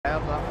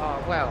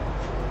well.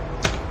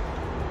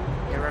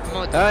 You're a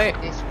mod Hi. in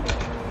this one.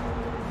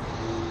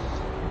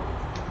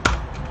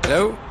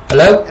 Hello?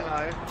 Hello?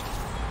 Hello.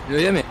 Do you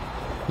hear me?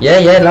 Yeah,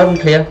 loud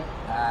and clear.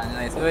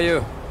 Nice. How are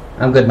you?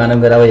 I'm good, man.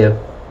 I'm good. How are you?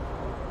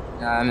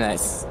 I'm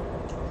nice.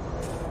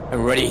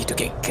 I'm ready to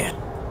kick.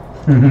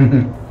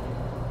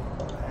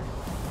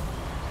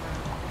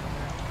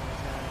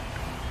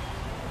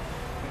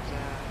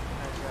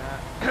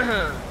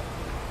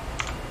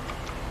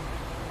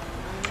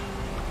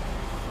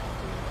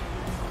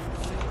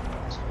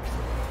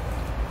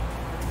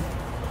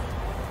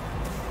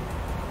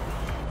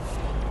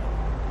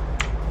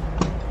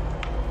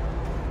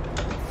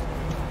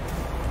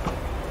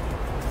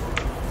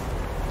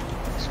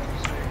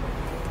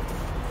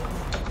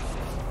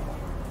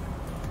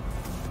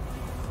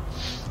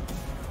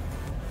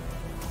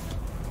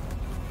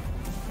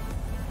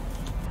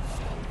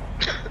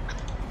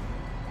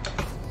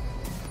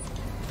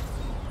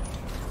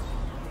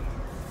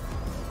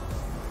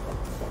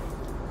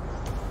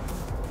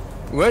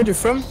 Where are you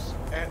from?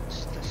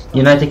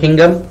 United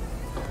Kingdom?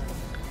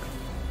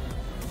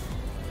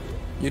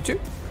 You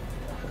too?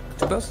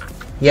 To both?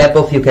 Yeah,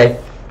 both UK.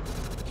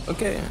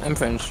 Okay, I'm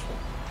French.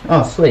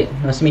 Oh, sweet.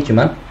 Nice to meet you,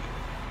 man.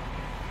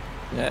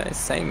 Yeah,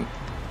 same.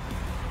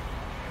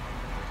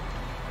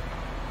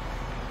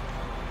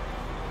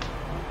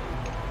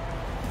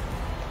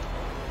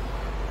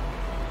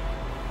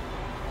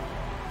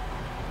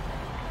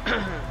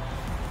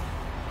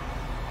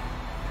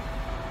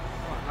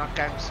 My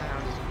game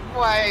sounds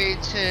way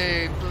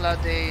too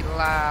bloody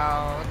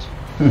loud.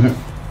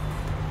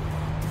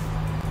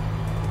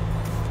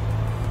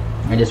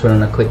 I just went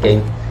on a quick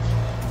game.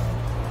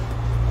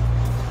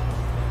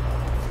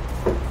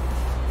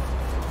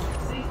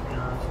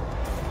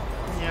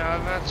 Yeah,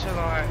 I've had to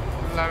like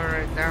lower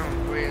it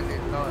down really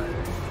low.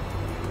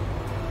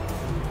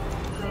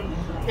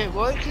 Yeah,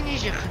 why can you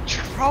use your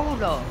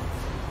controller?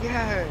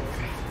 Yeah.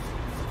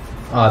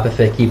 Oh, I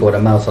prefer keyboard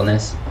and mouse on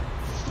this.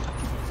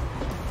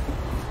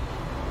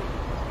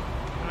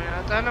 I mean,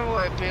 I don't know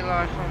what it'd be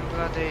like on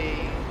bloody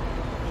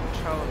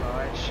controller.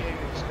 I assume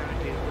it's going to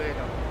be weird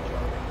on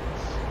controller.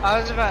 I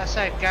was about to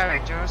say, Gary,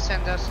 do you want to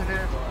send us an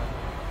invite?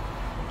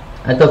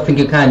 I don't think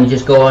you can. You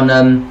just go on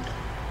a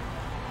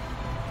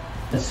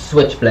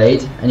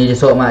Switchblade and you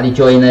just automatically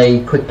join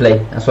a quick play.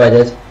 That's what I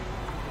did.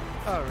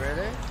 Oh,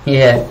 really?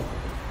 Yeah.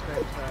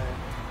 Quick play.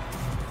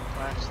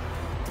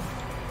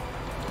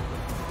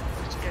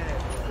 Let's get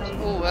it.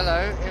 Oh,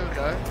 hello. Here we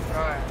go.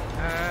 Right.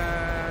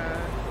 Yeah.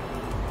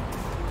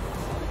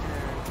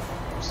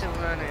 I'm still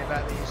learning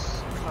about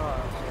these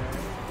cars, yeah.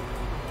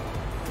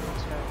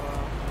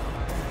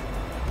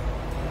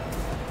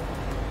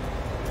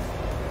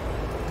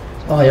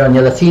 Oh, you're on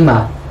your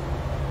Latima.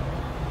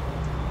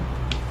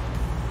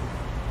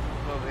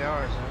 Well, we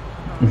are, isn't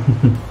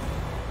it?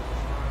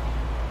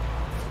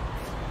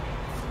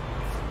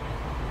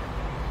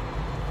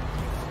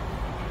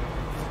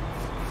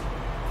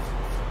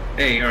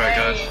 Hey, alright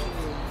guys.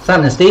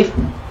 Something, Steve?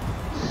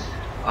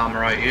 I'm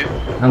alright, you?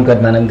 I'm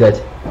good, man. I'm good.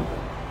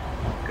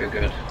 Good.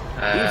 Who's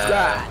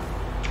that?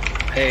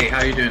 Hey,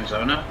 how you doing,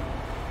 Zona?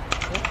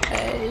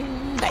 Hey,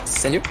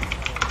 nice. And you?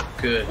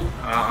 Good.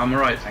 I'm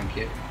alright, thank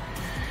you.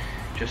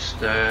 Just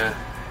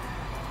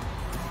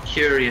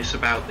curious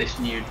about this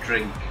new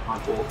drink. I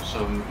bought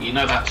some. You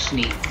know that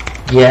Sneak,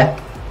 Yeah.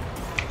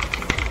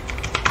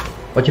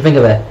 What do you think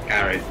of it?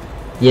 Gary?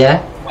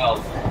 Yeah.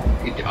 Well,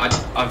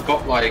 I've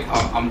got like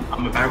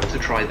I'm about to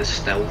try the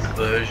stealth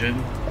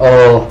version.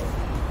 Oh.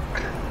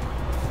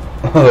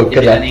 Oh, Is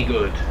good. it any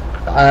good?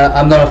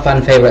 I'm not a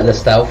fan favourite of the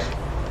stealth.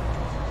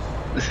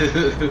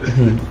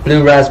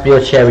 Blue raspberry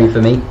or cherry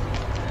for me.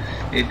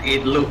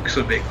 It looks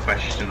a bit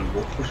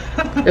questionable.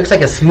 Looks like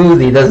a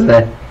smoothie, doesn't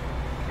it?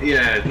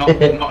 Yeah, not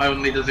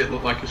only does it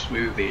look like a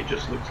smoothie, it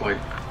just looks like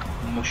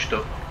mushed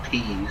up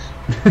peas.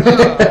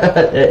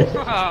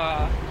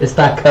 It's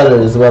that colour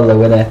as well,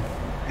 though, isn't it?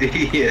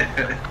 Yeah.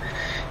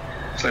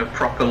 So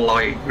proper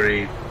light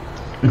green.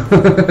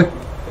 It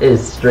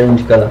is a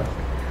strange colour.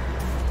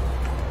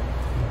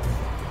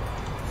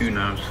 Who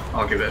knows?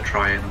 I'll give it a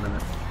try in a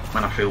minute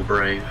when I feel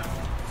brave.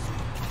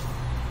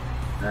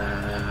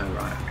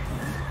 Right.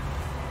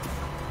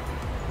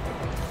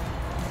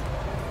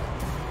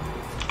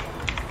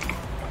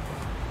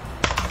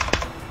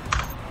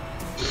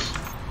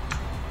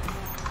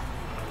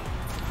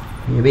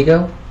 Here we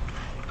go.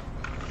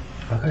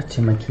 I gotta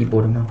turn my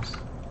keyboard and mouse.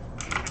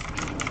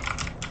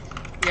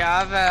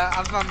 Yeah,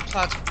 I've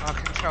unplugged my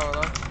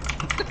controller.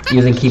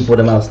 Using keyboard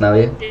and mouse now,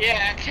 yeah?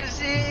 Yeah, because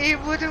it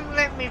wouldn't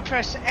let me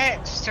press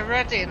X to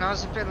ready, and I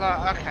was a bit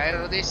like, okay,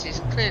 well this is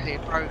clearly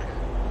broken.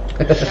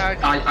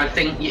 I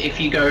think if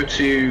you go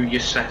to your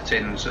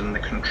settings and the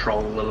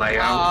controller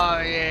layout,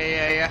 Oh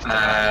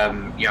yeah,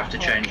 you have to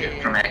change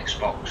it from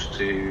Xbox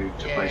to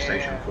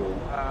PlayStation 4.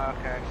 Oh,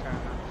 okay, fair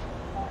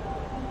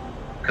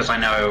enough. Because I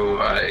know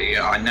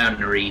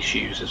Narice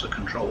uses a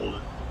controller,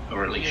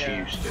 or at least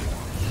used to.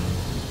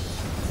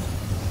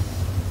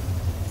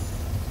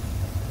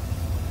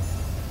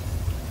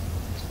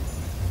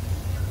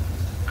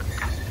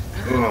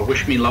 Oh, Well,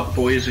 wish me luck,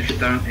 boys, if you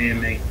don't hear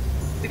me.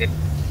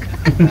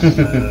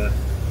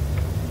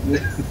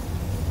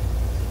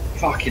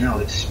 Fucking hell,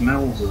 it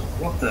smells of...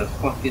 What the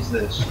fuck is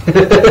this?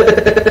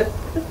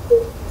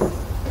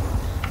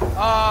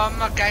 Oh,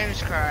 my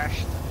game's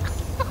crashed.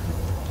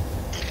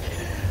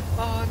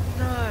 Oh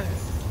no.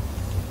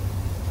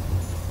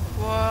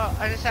 What?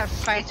 I just had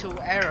fatal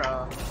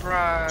error,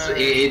 bro. So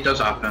it does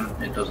happen,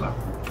 it does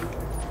happen.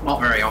 Not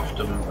very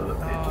often, but it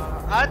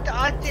does.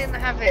 I didn't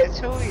have it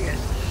at all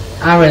yesterday.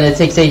 Aaron, it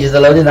takes ages to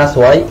load in, that's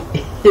why.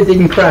 It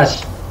didn't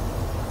crash.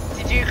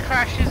 Did you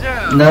crash as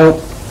well?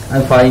 No,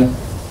 I'm fine.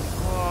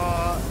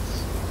 What?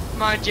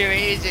 Mind you, it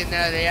is in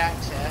early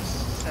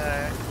access,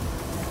 so...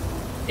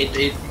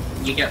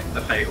 You get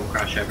the fatal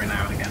crash every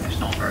now and again, it's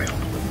not very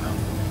often though.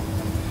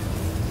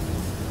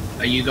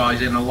 Are you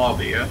guys in the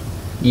lobby, yeah?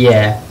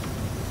 Yeah.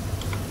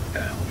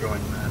 Okay, I'll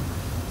join there.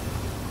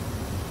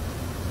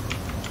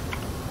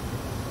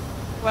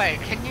 Wait,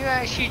 can you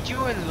actually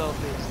join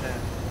lobbies then?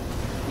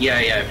 Yeah,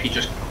 if you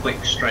just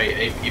click straight,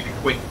 if you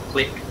click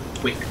quick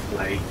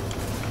play,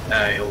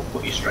 it'll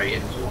put you straight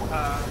into one.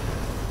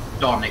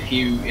 Don, if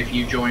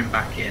you join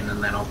back in,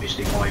 and then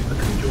obviously Viper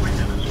can join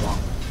in as well.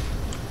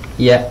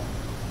 Yeah.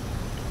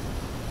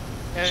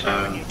 Let me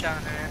know when you've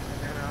done it, and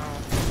then I'll...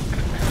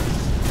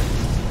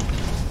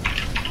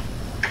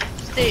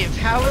 Steve,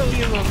 how are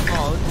you on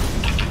mod?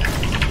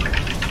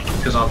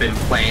 Because I've been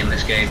playing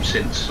this game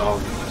since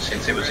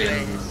it was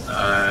in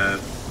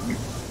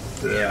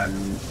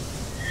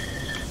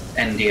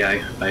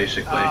NDA,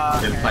 basically.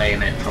 I've been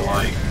playing it for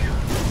like,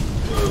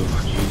 oh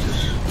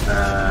Jesus,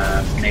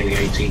 nearly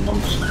 18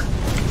 months now.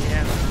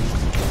 Yeah.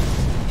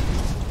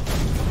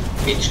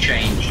 It's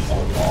changed a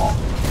lot,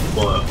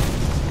 but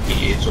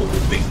it's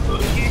always been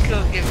good. You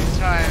could give it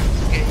time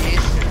to get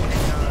used to it.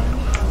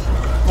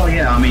 Well,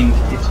 yeah, I mean,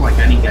 it's like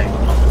any game.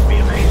 I'm not going to be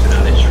amazing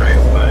at it straight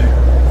away.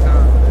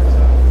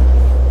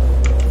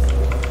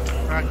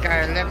 Right,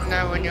 Gary, let me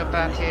know when you're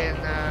back in.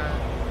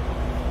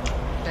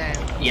 Then.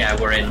 Yeah,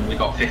 we're in. We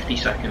got 50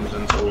 seconds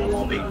until the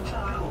lobby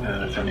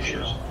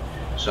finishes.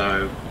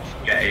 So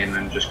get in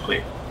and just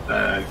click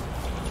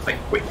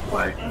quick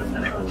play, and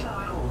then it will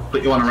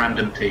put you on a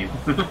random team.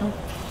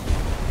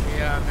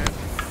 Yeah, man.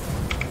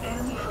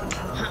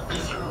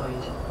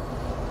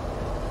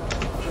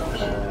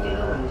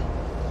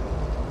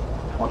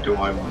 What do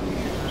I want to use?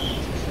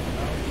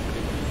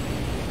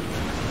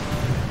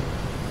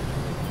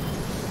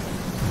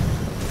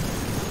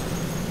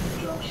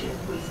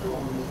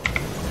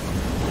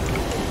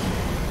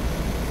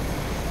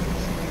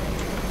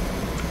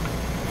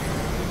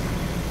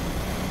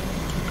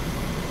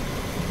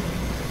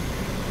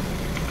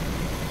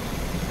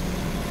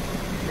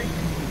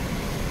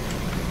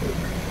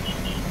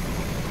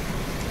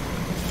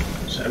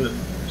 Seven,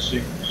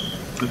 6,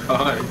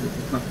 5.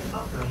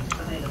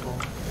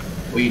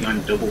 Well, you're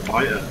going double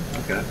fighter.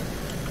 Okay.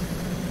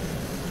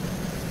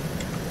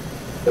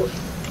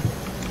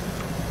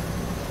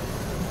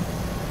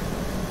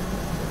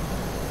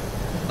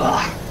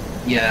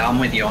 Yeah, I'm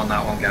with you on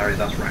that one, Gary.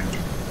 That's ranked.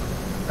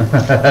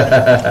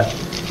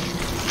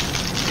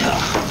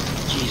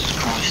 Jesus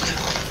Christ.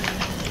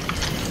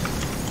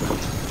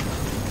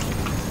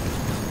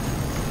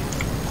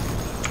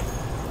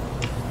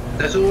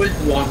 There's always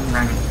one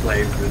ranked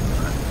player, isn't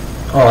there?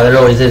 Oh, there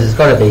always is. It's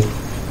got to be.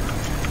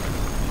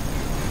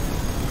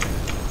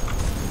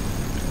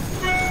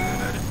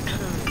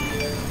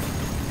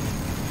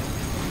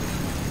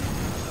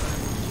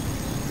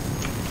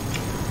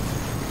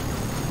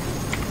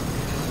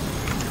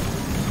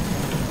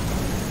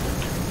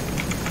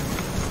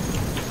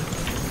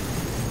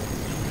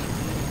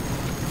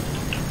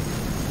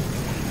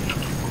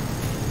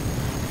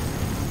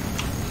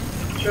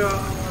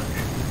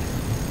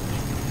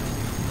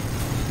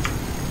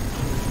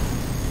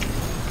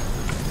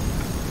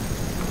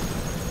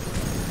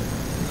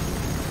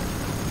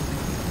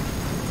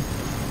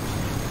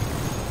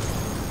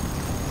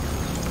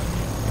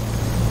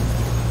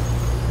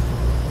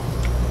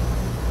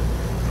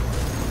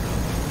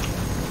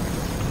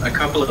 A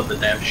couple of the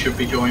devs should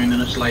be joining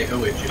us later,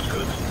 which is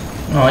good.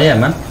 Oh yeah,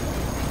 man.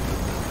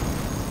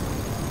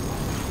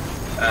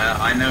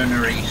 I know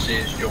Nerese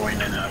is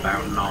joining at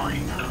about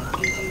 9,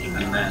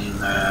 and then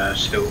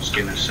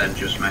Stiltskin has said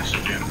just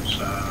message him,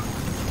 so...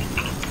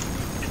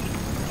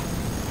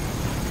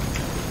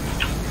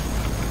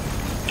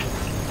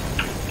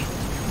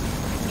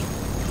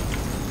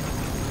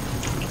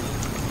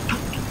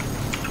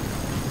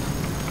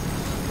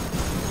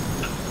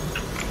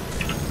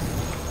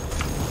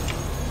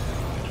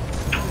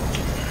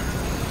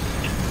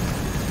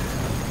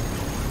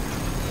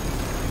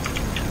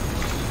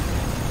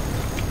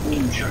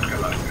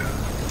 Shakalaka.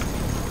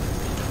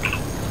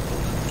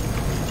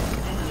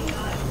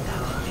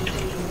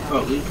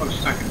 Oh, leave for a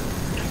second.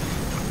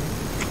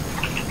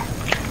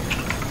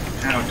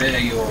 How dare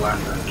you,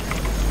 Orlando?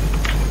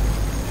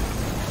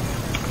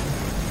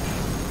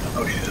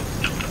 Oh shit.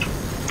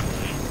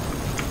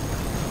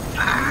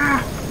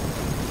 Ah!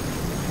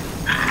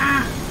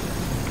 Ah!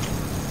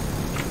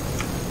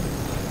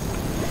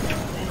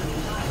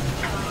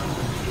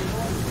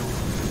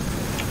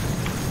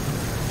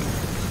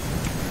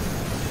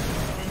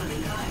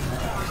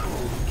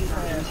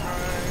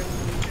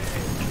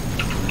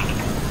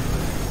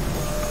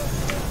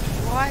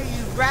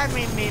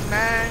 ramming me,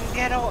 man.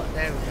 Get out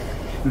there.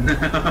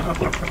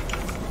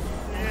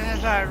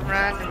 It's like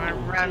random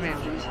and ramming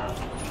me.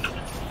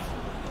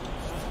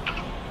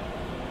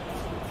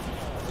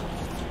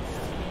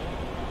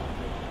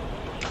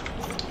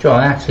 Joe,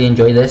 I actually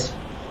enjoy this.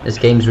 This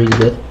game's really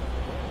good.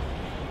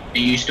 Are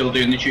you still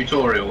doing the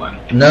tutorial then?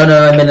 No,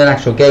 I'm in an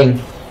actual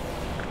game.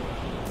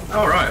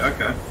 Oh right,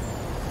 okay.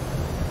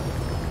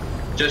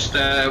 Just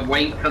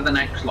wait for the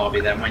next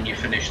lobby then when you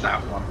finish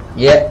that one.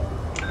 Yeah.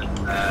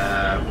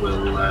 And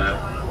we'll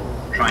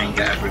try and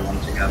get everyone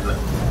together.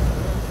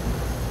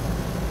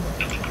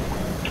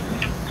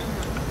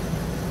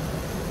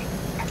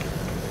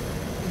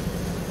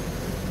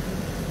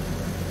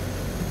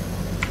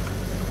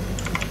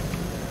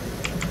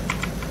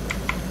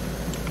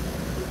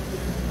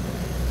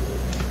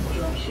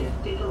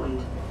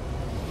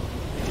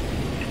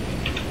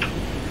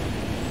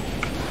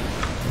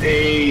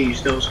 Hey,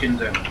 still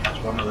skins in. That's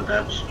one of the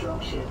devs.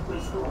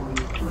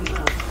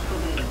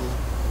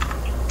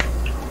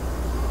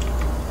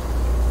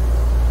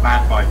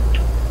 Bad fight.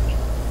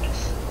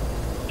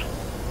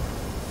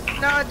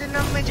 No, I did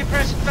not mean to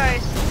press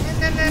space.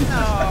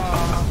 No.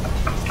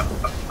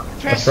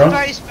 Press wrong?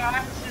 space by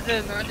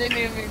accident. I didn't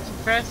even mean to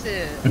press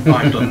it.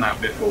 I've done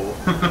that before.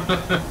 I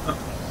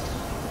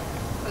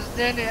was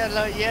doing it a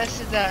lot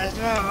yesterday as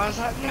well. I was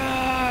like,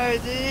 no,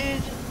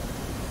 dude.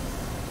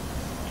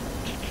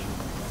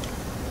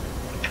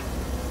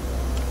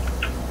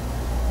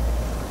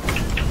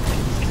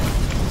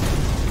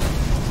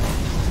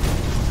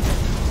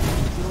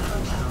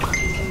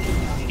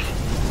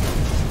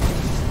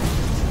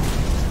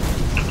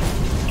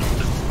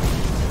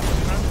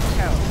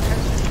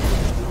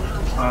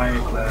 Hi,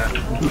 Claire.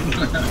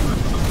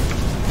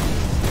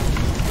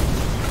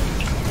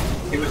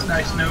 It was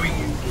nice knowing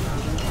you.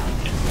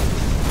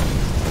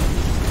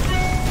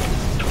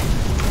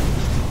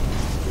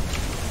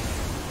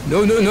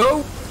 No, no,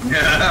 no!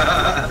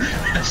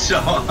 So,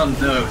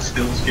 no,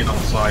 still skin on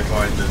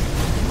Sidewinder.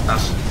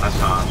 That's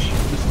harsh.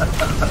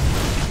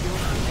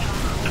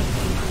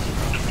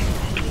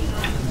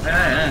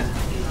 Yeah.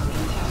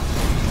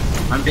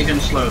 I'm big and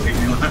slow, leave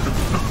me alone.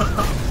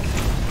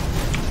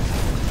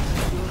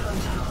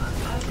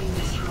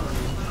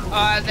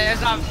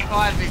 There's like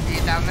 5 of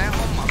you down there.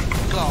 Oh my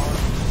god.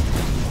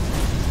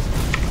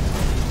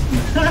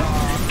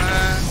 Oh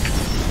man.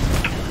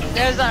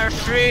 There's like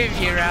 3 of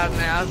you around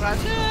there. I was like,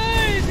 no,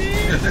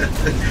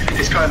 dude.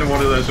 It's kind of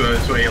one of those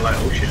words where you're like,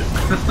 oh shit.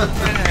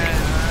 Yeah.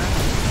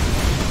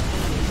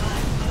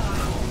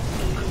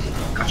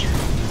 Gotcha.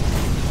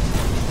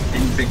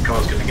 Didn't think I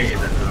was going to get you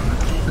then, did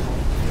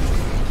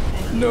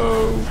I?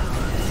 No!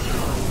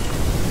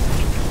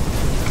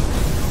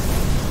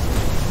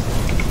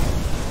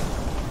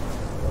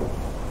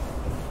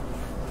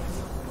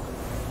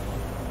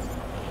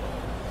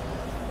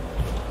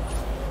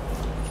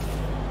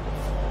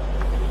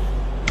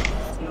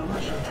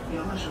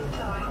 Your mushroom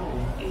tower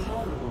hole is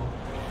vulnerable.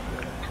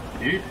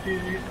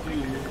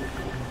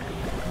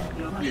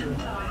 Your mushroom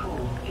tower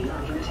hole is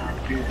under attack.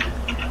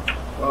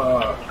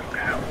 Oh,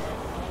 hell.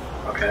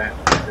 Okay,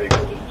 very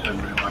good. Didn't turn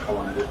around like I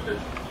wanted it to.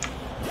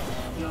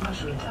 Your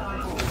mushroom tower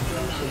hole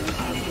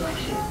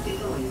direction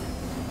deployed.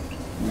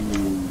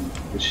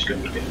 Which is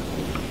going to be good.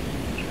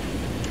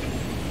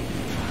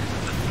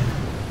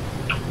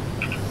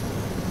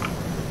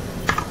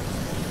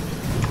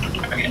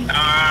 Fucking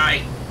die!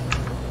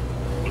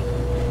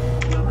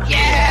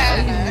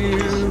 Yeah!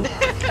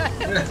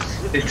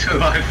 It took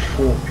like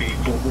 4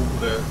 people.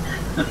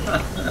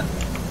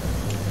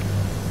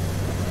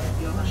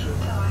 Your mushroom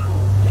tower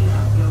hole is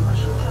critical. Your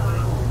mushroom tower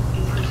hole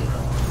is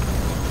critical.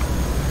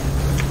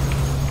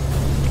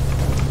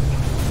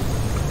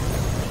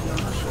 Your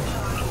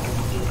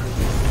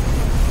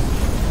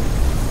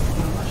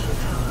mushroom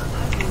tower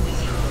has been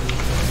destroyed.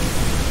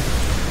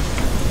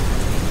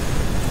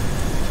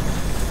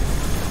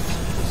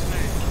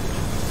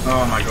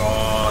 Oh my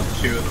god,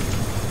 2 of the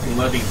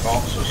bloody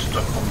bots are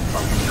stuck on the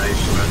fucking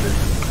base already.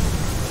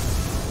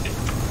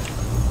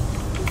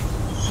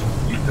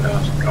 Stupid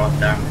ass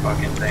goddamn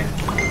fucking thing.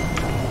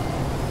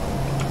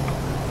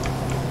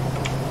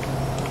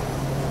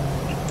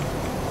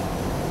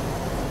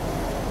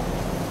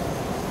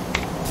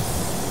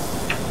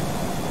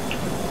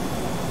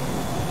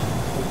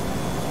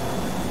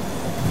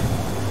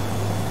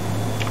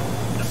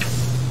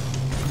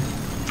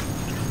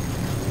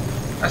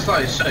 That's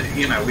like, so,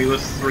 you know, we were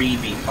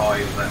 3v5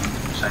 then,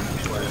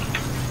 essentially,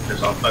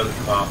 because both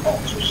of our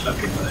bots were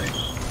stuck in those.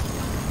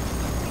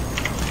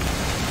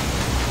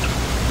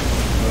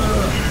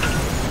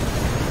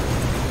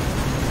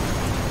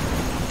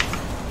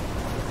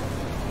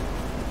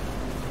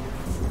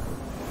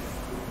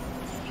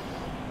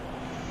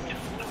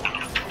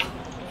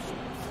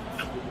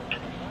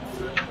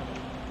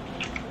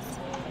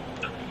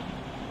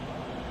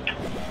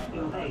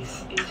 Your base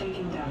is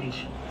taking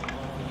damage.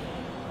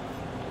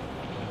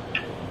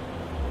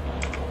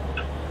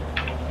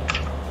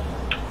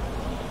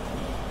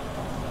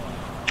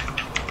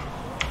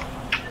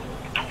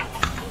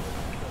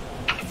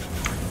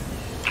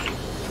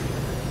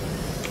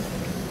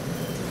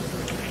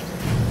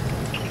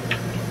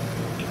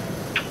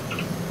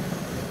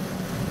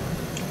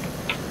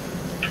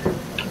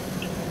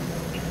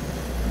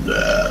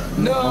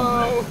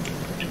 No!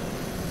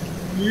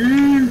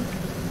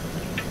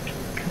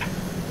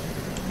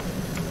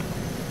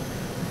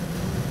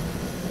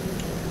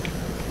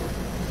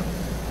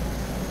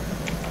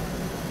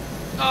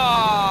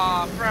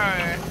 Oh,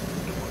 bro.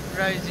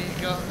 Rosie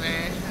got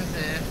me. That's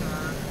it,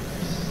 man.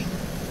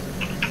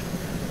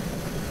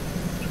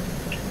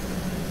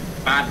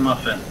 Bad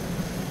muffin.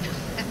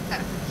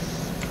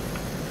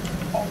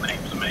 All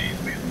names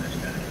amaze me in this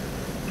game.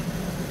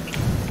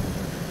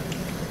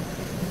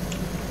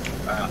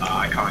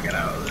 I can't get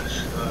out of this.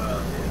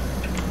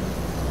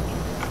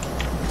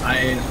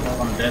 I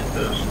one dead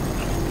person.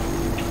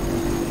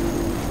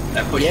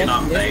 They're pushing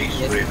up base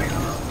really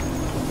hard.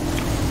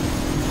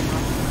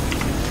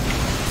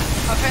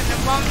 I think the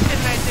one thing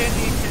they do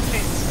need to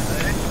fix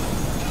though,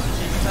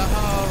 is the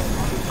whole,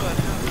 oh god,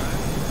 no,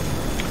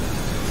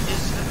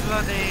 is the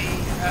bloody,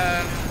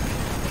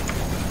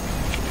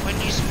 when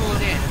you spawn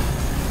in,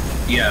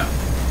 Yeah.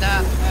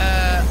 that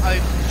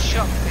open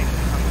shop thing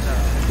comes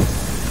up.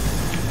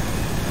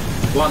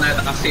 Well, no,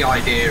 that's the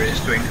idea, is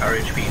to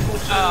encourage people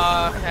to...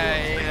 Oh,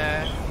 okay,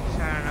 yeah,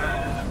 fair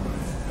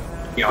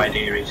enough. The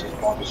idea is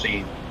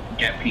obviously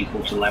get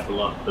people to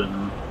level up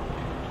and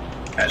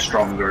get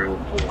stronger and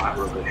all that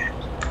rubbish.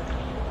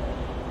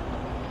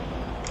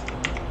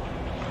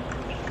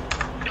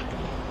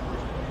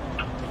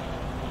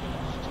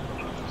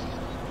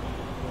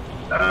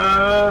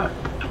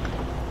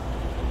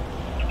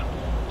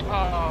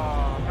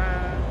 Oh,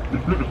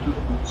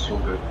 man. It's all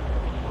good.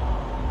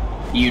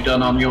 You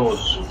done on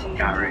yours,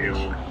 Gary,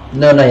 or...?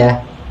 No, not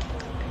yet.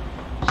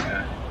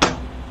 Yeah.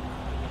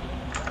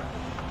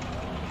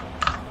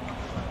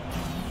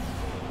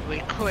 We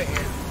quit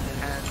it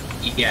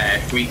and Yeah,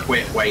 if we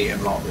quit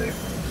waiting lobby.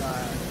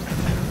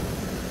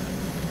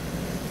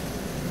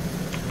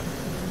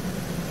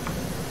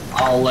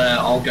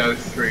 I'll go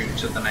through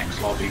to the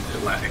next lobby to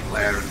let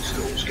Eclair and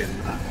Skulls get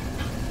that.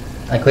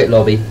 I quit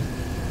lobby.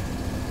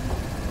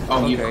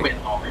 Oh, you Okay.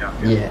 quit lobby,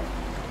 have you? Yeah.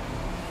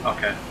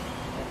 Okay.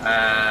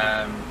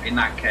 In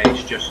that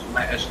case, just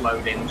let us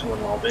load into a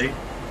lobby,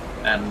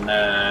 and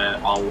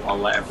I'll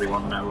let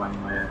everyone know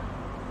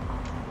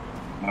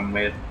when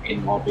we're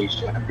in lobby,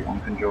 so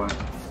everyone can join.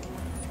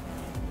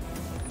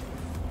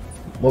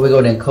 What are we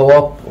going in?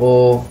 Co-op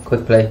or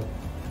quick play?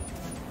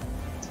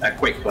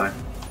 Quick play.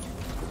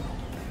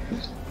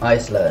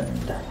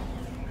 Iceland.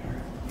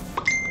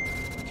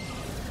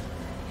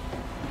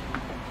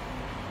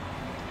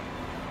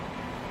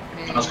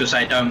 I was gonna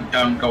say don't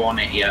go on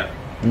it yet.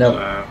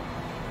 No.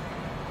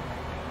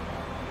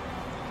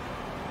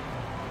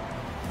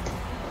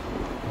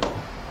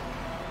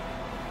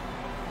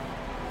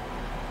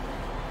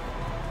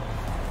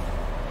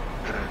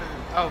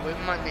 oh, we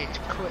might need to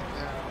quit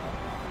now.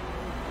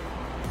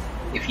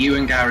 If you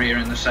and Gary are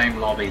in the same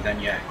lobby, then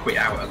yeah, quit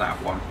out of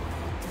that one.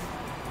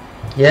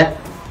 Yeah.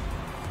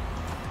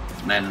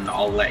 And then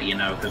I'll let you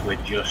know because we're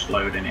just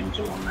loading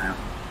into one now.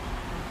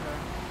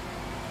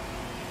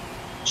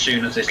 As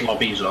soon as this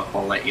lobby's up,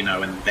 I'll let you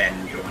know and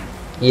then join.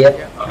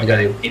 Yep. I got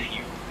Okay.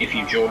 you. If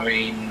you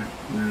join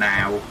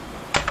now,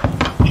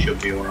 it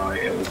should be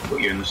alright. It will put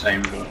you in the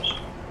same groups.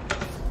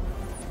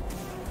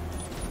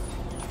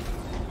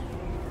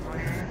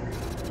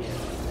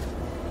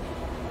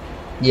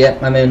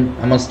 Yep,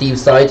 I'm on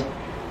Steve's side.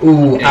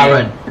 Ooh, Yeah.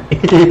 Aaron.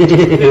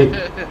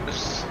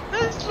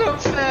 That's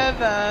not fair,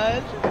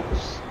 man.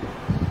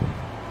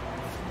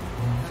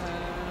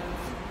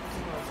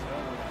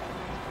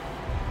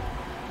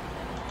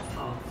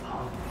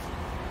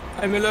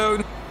 I'm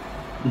alone.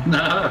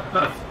 No.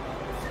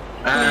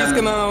 Please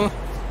come on.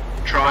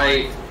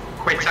 Try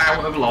quit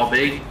out of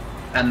lobby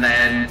and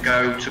then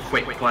go to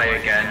quick play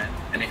again,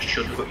 and it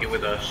should put you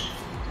with us.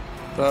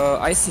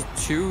 I see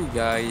two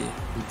guys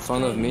in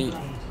front of me.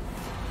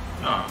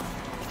 Oh.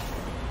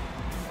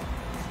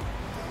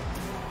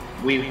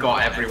 We've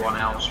got everyone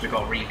else. We've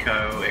got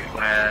Rico,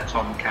 Eclair,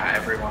 Tomcat,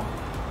 everyone.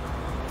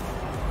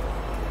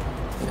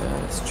 Yeah,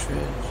 that's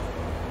strange.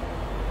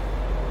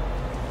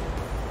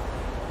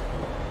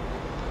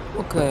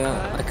 Okay,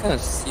 I cannot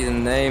see the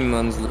name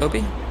on the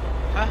lobby.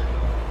 Huh?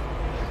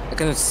 I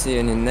cannot see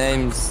any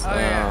names, Oh,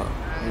 yeah.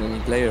 any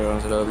player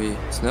on the lobby.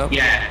 No?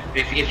 Yeah,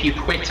 if you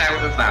quit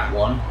out of that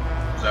one,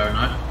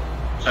 Zona,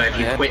 so if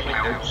you Yeah. quit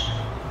out,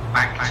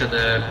 back to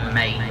the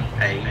main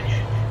page,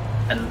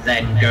 and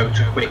then go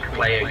to quick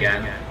play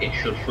again, it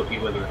should put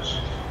you with us.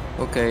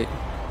 Okay.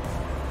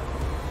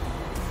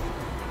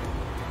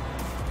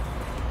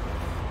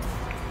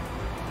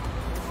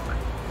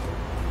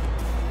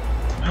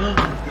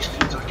 This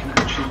means I can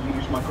actually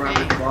use my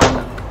gravity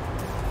bar.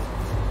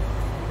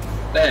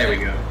 There we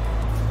go.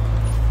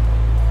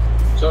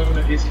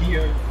 Zona is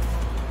here.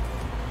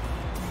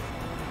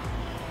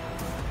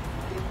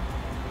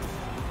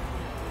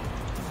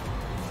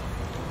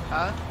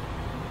 Huh?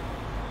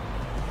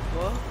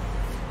 What?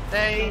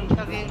 They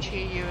plug into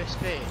your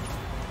USB.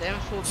 Them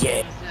 4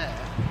 Yeah. pins there.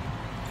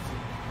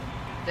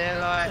 They're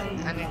like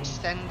an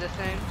extender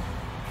thing.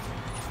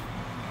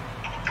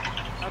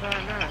 I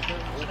don't know, it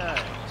doesn't say. I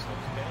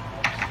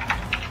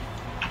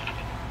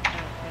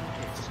don't think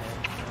it says.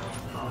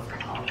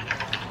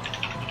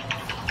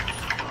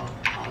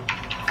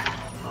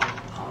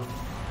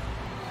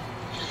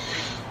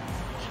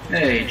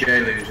 Hey,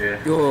 J-Loo's here.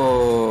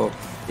 Yo,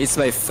 it's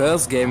my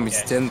first game with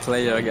 10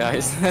 player,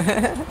 guys. 50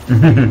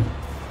 centimeters,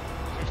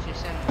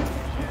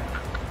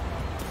 yeah.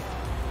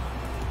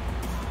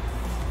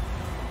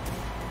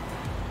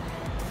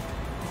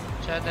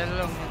 So they're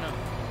long enough.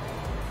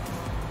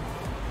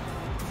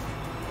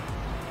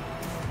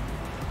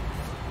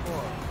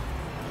 What?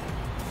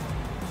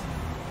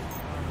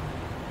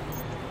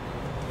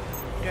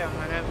 Get them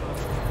whenever.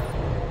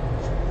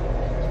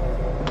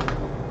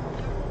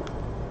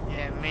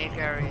 Yeah, me,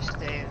 Gary,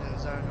 Steve, and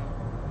Zonal.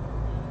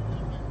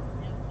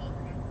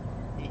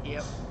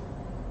 Yep.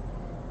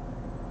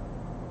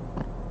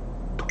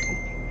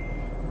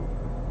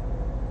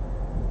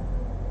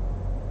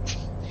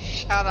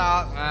 Shut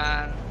up,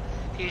 man.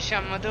 Can you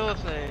shut my door,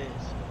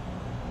 please?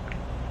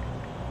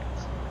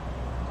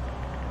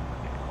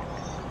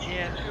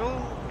 Yeah,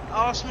 oh,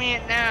 ask me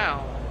it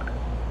now.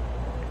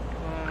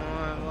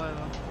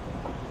 Whatever.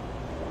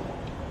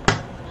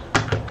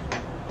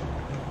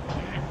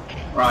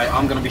 Right,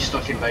 I'm gonna be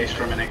stuck in base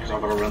for a minute because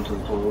I've got to run to the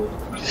pool.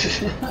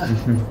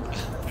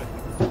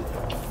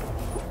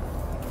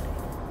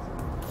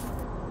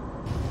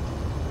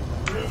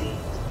 Ready?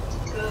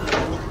 Go.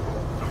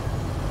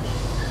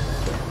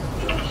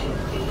 Dropship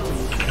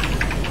deployed.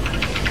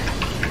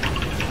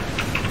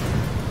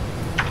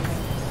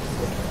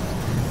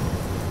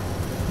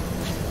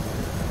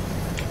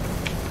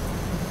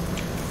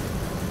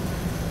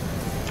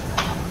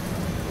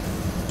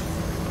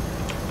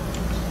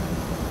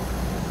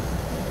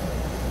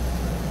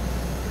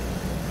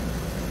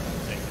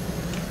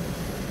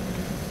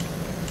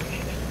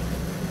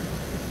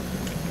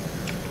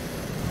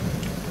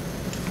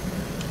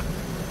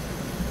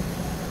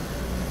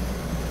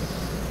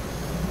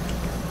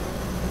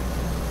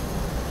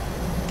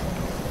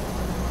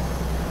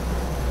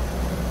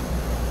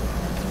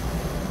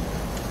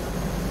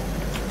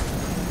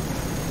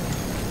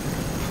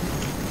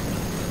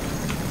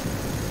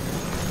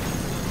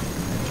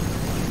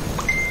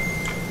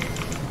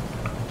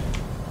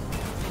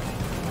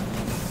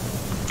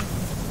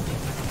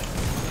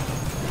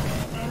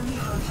 Enemy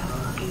front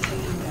tower is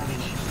taking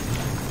damage.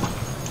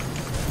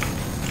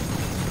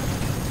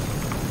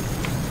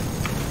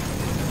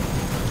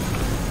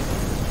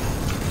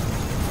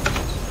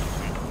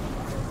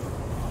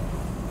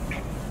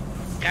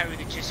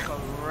 Gary just got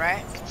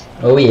wrecked.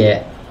 Oh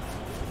yeah.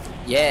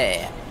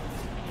 Yeah.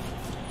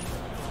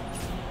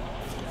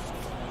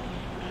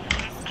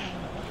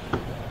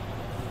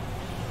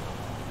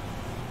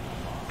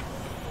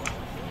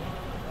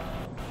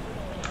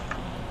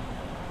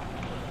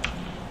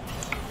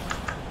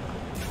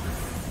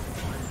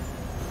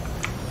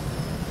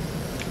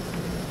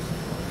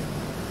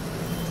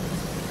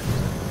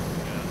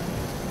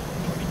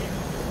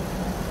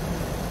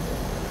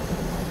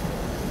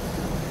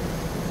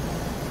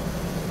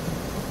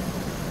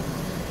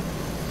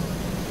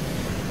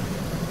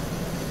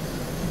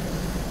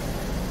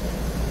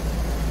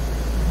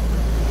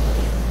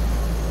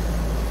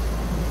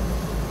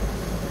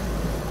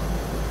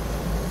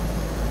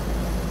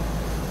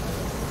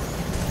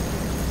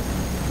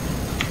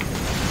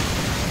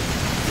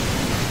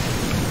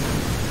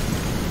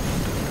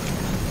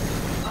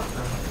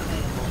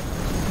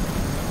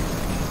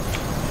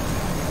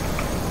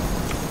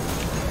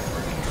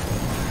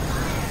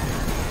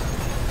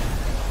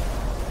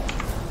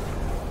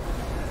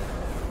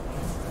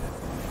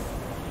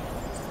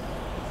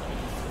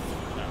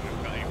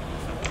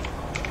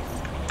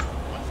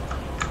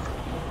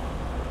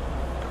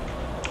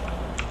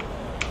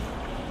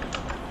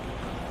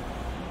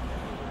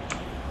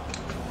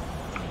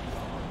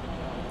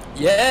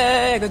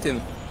 Yeah, good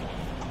team.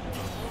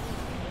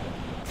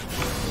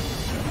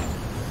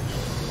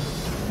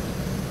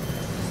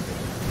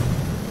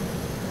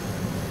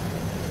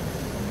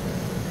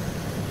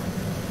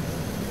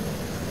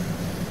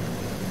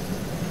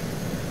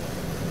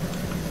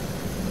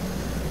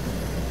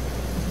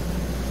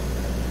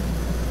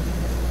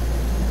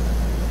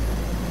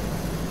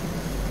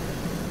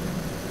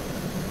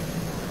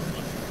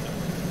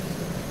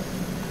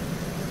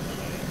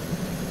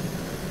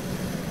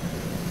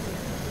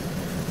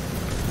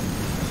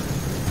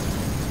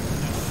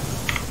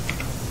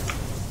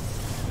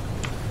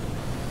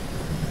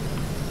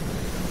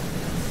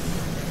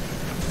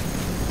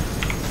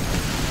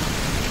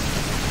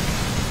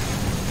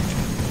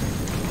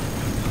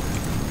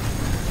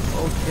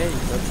 Okay,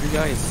 that's you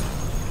guys.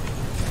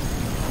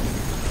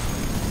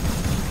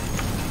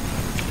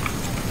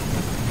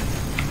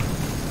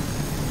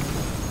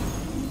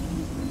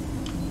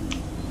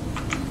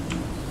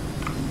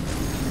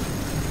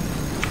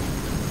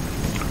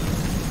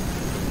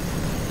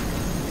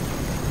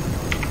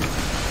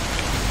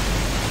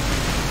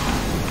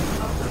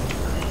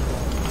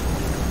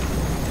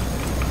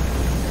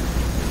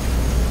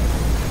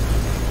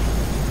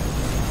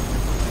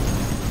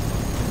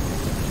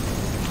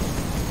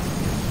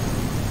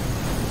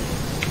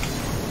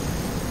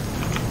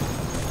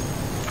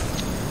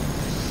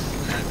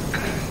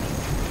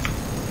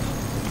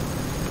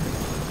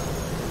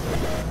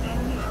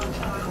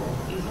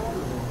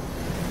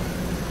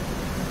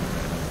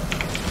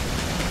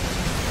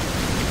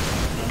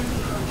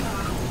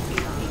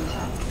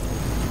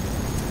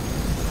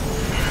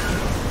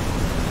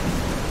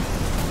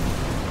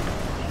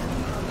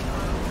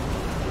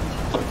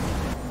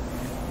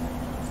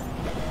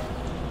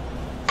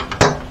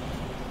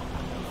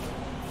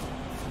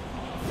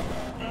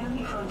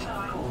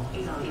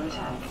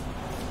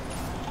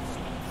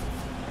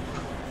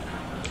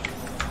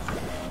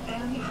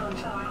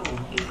 front tower core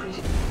is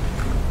critical.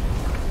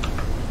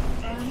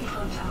 Enemy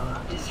front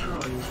tower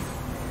destroyed.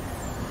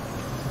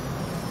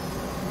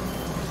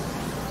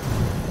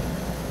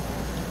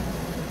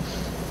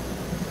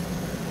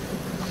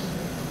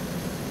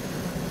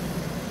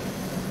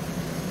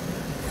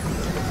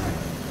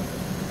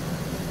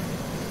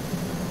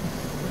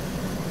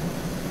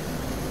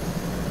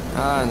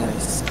 Ah,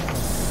 nice.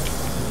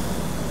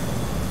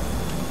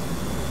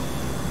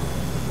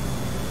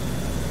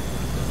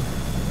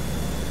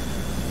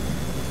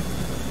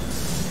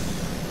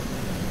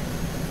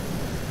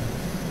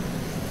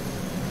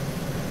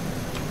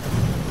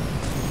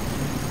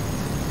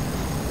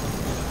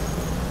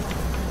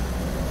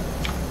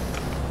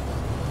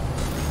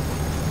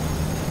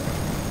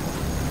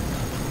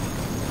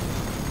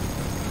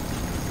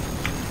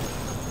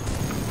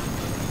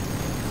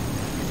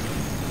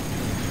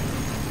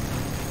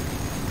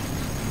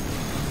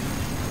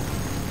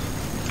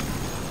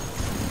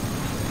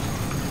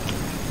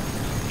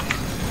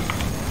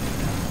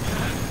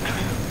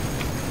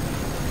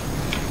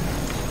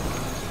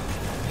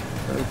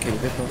 Okay,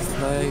 weapon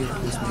fly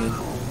with me.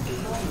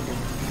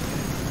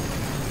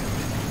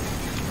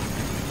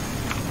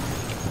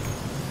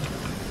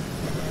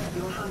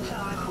 Your front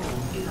tower core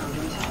is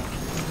under attack.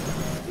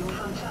 Your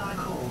front tower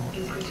core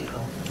is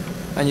critical.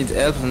 I need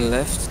help on the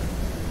left.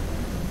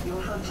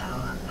 Your front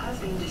tower has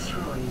been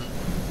destroyed.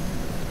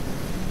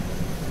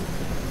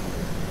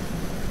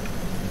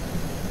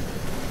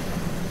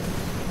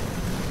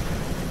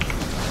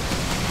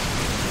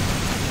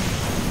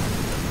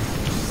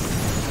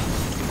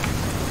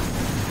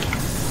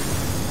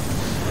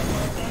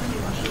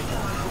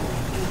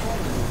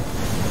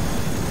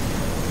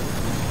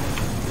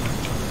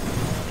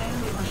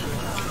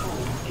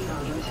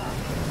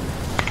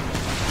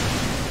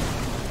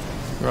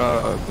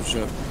 Right, good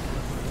job.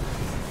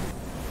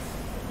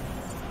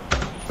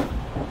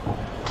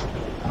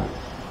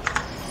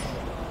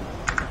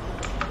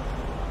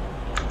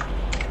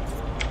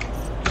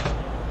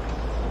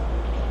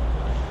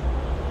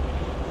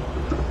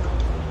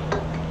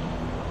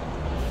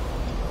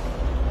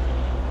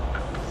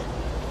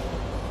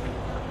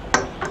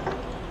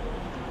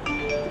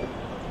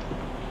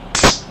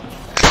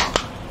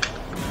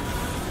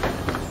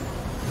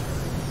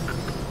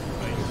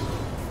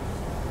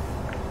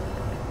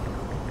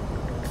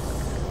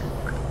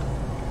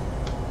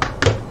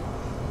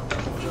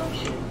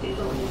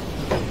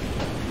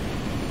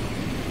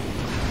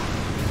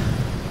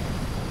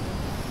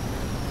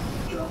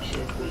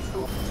 Dropship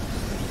restored.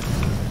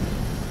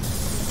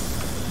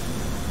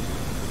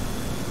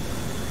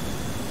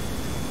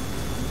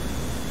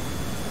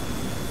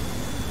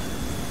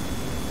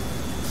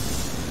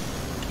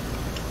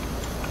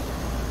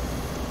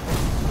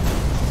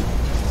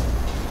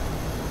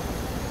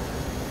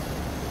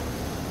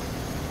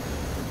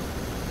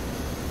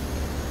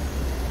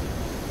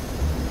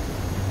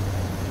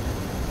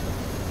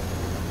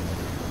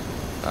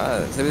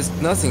 There is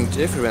nothing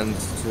different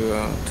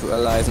to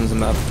allies on the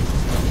map.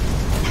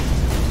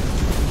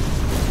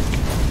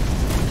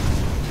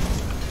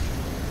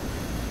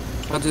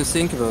 What do you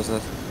think about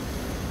that?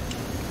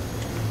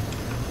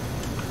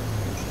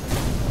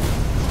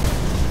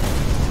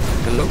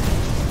 Hello?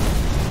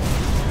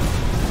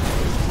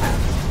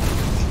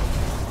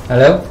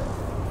 Hello?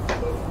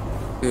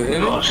 Do you hear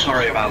me? Oh,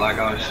 sorry about that,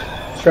 guys.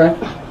 That's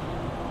right.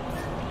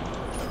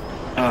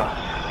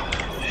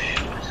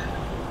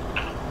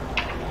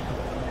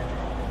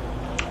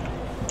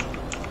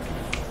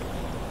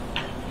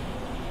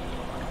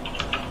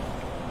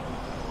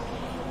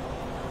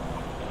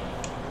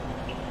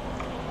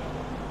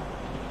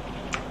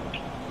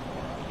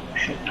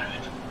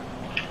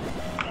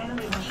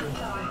 Enemy mushroom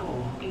tower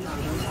core is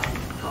under attack.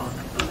 Fog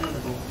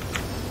available.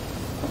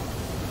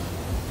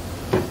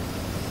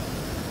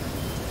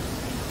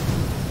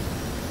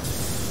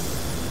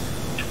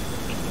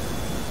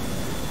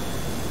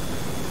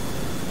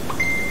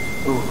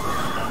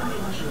 Enemy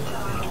mushroom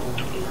tower core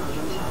is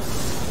under attack.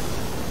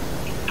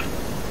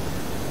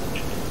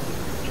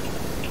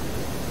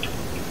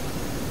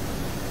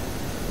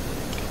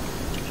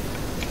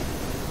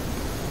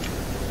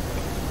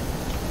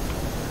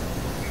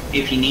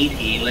 If you need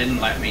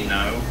healing, let me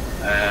know.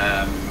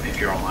 If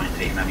you're on my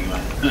team,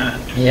 anyway.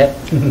 Yep.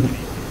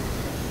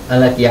 I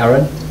like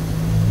Yaren.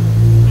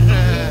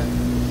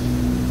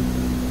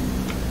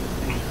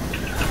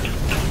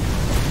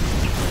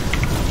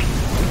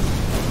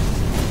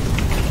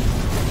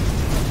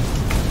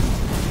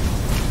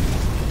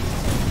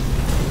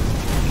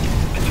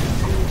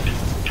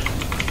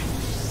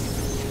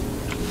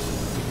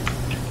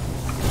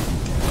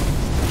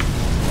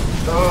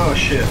 Oh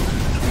shit!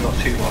 We got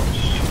 2 bots.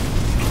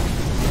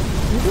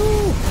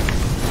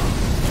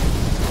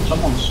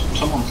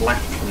 Someone's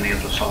left from the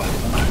other side. I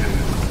don't know who.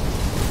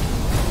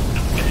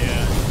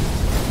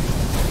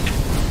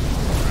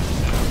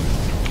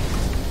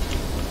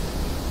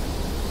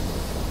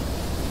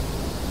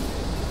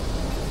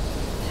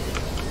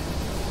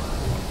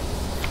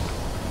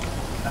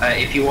 Yeah.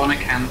 If you want to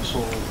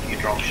cancel your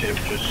dropship,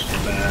 just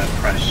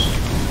press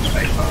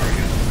spacebar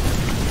again.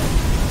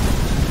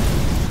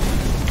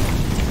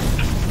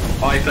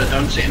 Viper,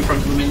 don't sit in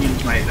front of the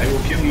minions, mate. They will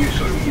kill you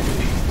so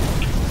easily.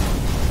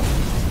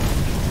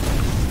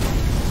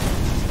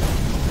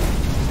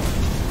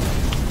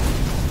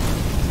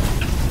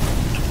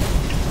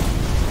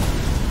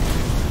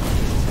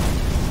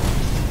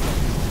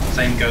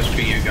 Same goes for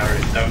you,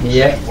 Garrett. Don't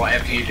sit,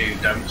 whatever you do,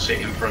 don't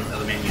sit in front of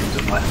the minions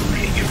and let them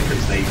hit you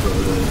because they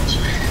hurt.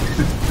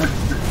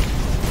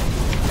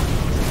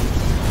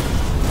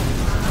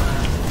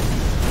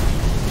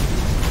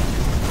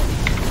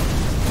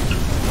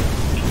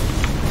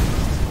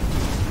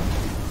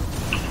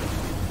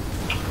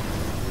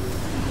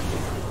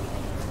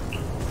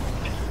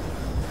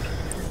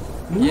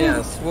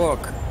 Yes, walk.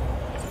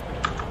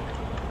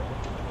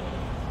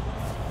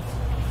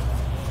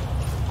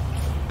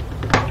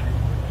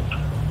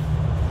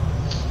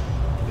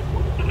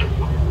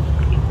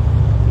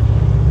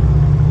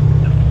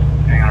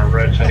 Hang on,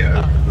 rotate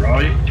over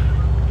right.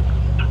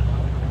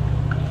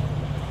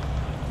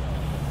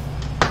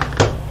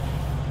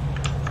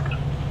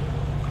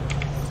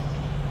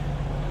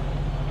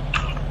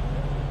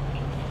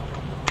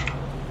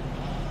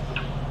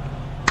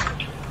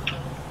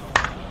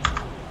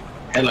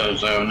 Hello,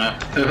 Zona.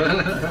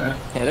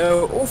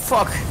 Hello. Oh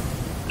fuck.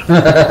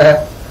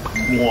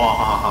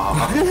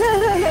 Wow.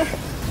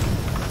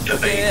 The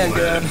big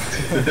word.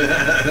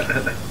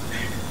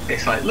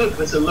 It's like, look,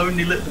 there's a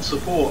lonely little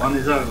support on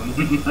his own.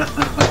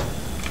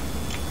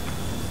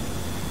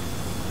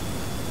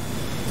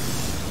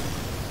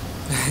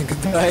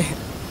 Goodbye.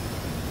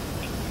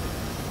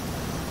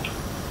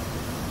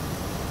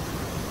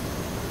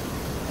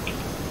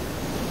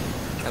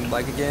 I'm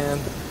back again.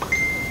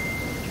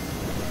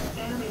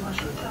 Enemy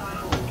mushroom tower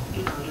hall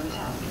is under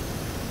attack.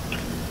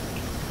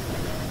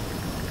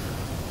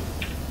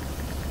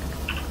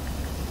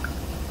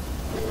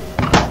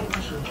 Enemy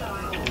mushroom tower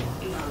hall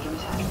is under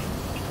attack.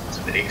 It's a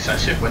bit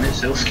excessive when it's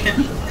Silkskin.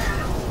 Enemy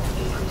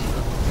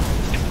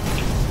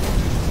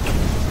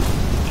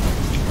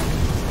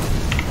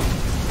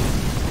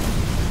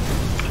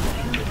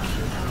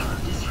mushroom tower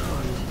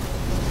destroyed.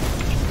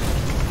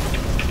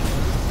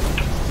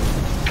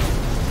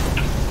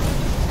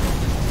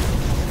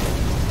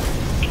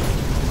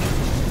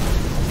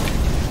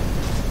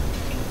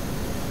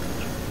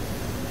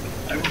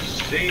 I will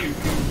save you.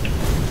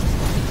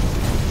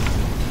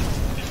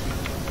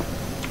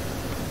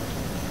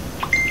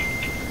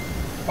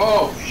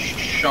 Oh,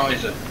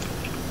 Scheiße.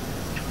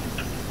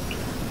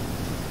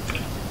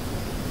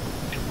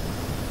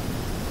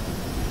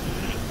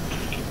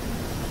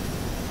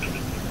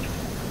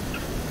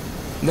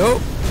 No.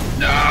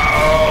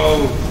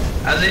 No!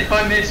 As if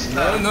I missed No,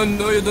 that. no,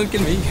 no, you don't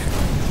kill me.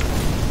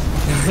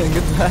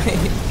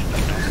 Goodbye.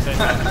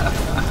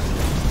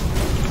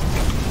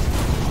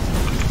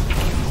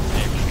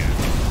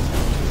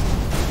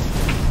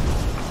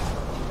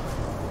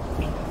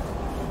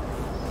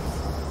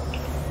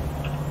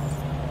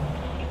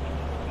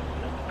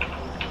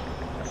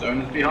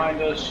 Zone's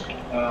behind us.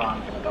 Oh, I'm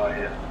gonna die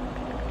here.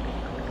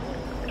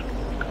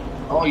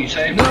 Oh, you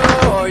saved me.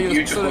 No, you're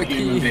Beautiful so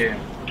human lucky. being.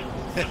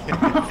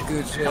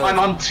 Good shot. I'm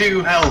on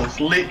 2 health,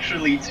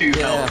 literally 2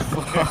 Yeah, health.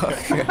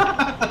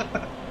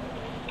 fuck.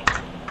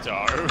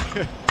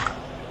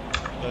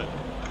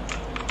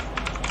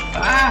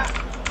 Ah!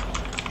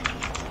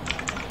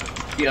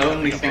 The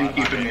only thing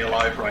keeping me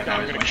alive right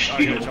now is my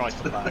shield.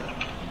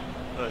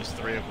 There's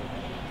 3 of them.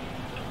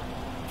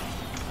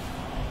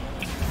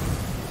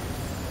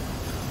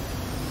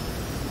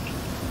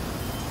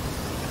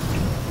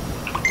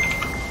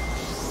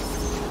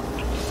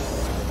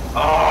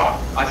 Oh,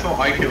 I thought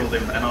I killed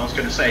him, and I was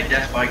going to say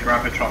death by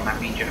gravitron.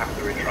 That means you have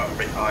to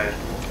retire.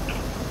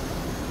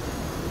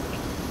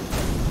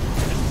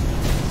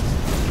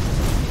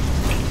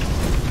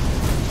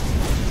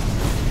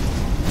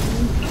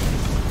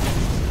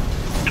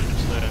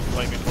 Just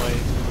flaming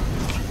blade.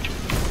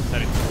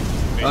 Heading towards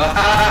me.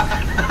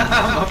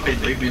 Muffin,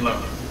 leave me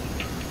alone.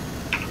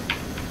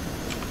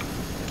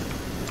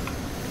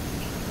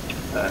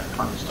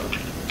 Kind of stuff.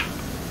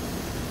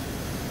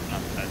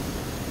 I'm dead.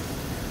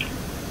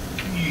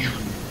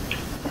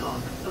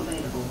 Cog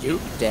available. You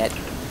dead.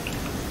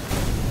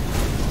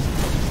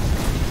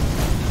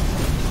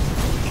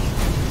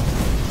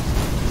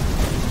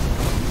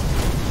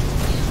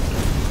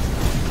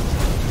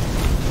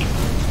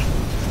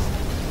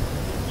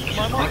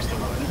 My mom's the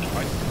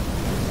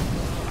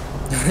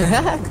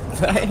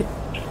Goodbye.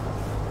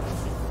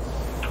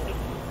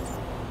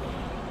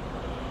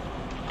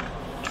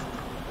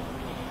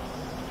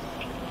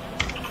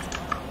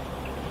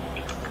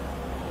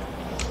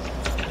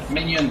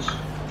 Minions,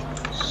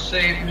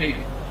 save me.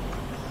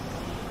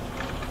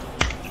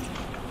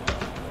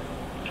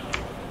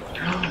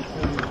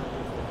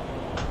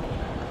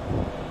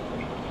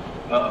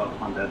 Uh-oh,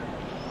 I'm dead.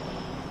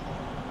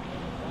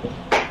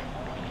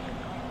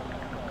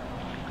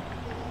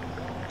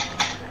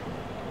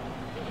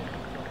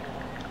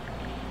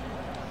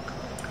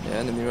 Yeah,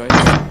 enemy right.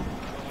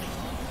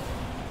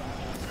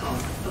 Cog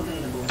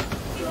available.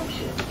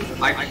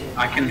 Dropship.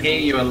 I can hear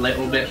you a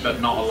little bit,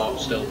 but not a lot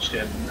still,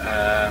 Skin.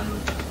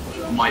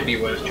 Might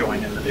be worth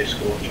joining the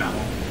Discord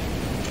channel.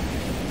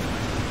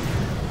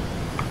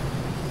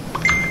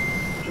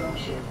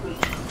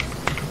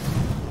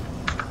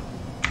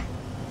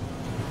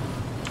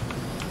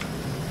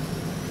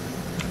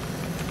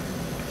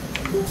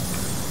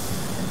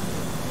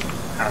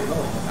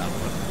 Hello.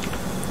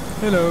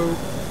 Hello.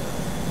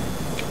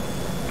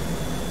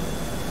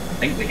 I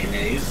think we can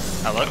hear you.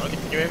 Hello, can you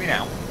hear me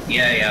now?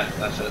 Yeah,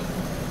 that's it.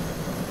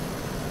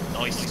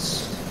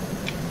 Nice.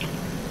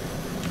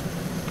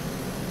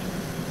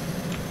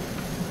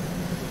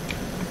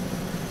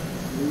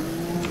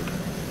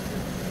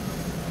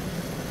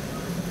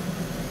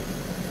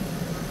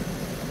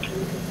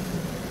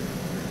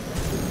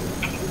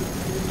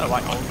 Oh,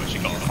 right, oh, she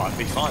got a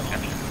 5v5 now.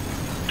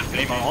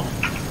 Game on.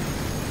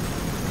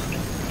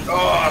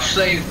 Oh, I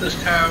saved this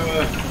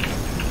tower.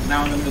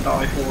 Now I'm gonna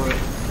die for it.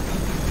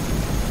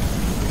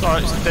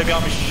 Alright, it's the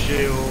behind my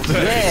shield.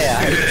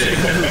 Yeah.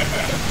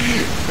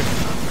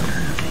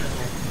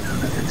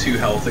 2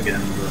 health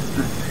again, but...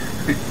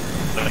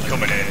 They're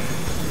coming in.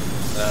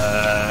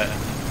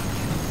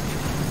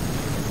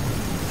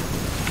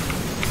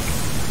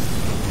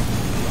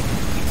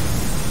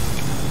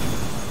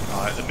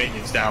 Alright, the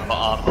minion's down, but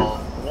I'm on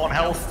 1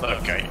 health.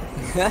 Okay.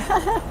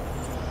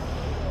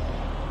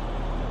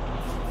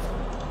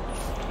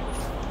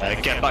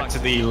 Get back to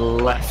the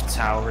left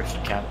tower if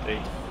you can be.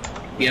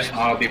 Yes,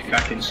 I'll be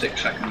back in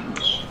 6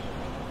 seconds.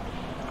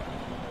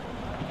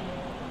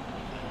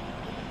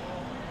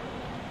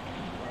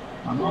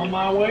 I'm on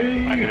my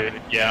way. I'm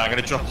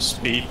gonna drop a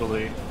speed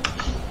balloon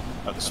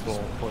at the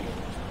spawn point.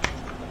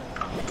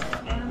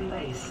 Enemy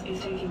base is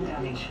taking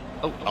damage.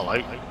 Oh, hello.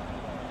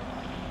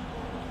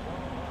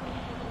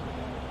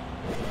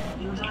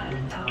 Your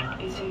diamond tower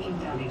is taking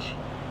damage.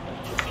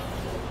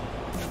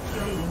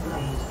 Blazing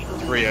blade.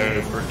 3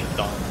 over at the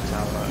diamond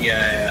tower.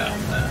 Yeah,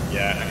 I'm there.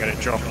 Yeah, I'm gonna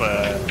drop a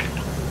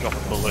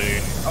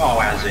balloon. Oh,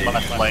 as if.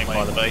 Left lane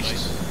by the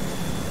base.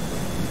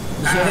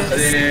 As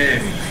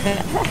if.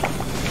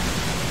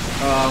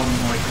 Oh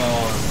my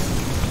god.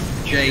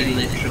 Jay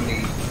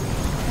literally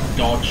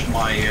dodged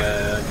my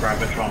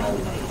Gravitron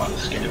by the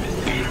skin of his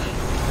teeth.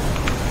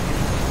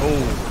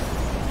 Oh,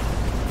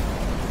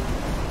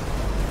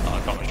 I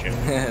got my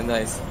shield.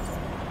 Nice.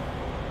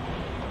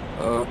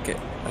 Okay,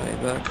 I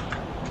back.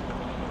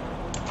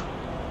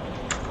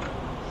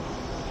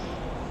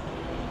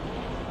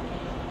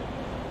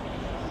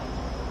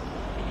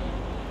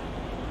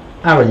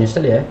 Aaron, you're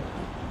still here?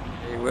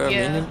 Hey, where are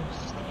Yeah. we?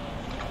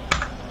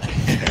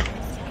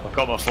 I've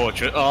got my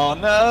fortress. Oh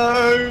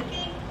no!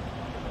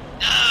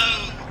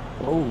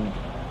 Oh.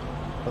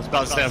 I was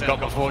about to say I've got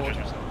my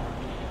fortress.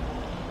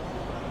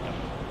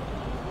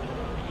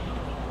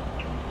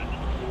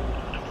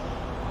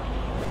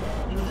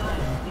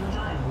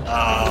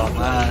 Oh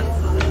man.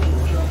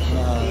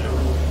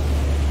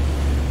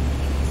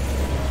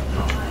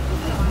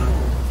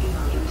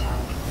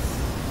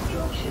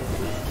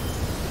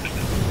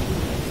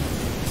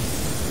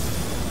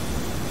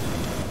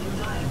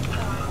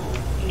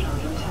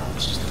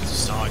 Just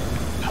decide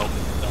help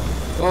them.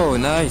 Oh,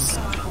 nice.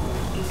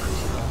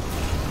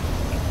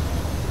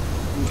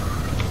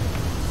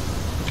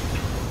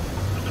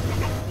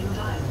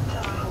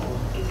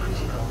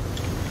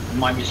 There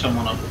might be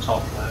someone up the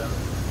top there.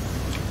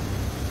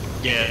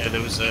 Yeah,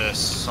 there was a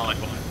side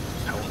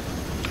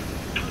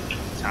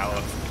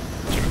tower.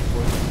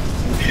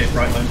 Shit,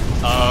 right then.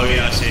 Oh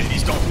yeah, I see him.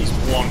 He's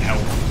 1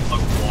 health.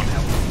 Like 1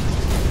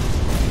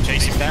 health.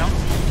 Chase him down.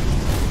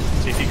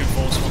 See if you can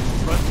force one from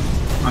front.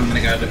 I'm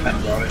gonna go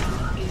defend right.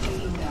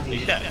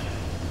 He's dead.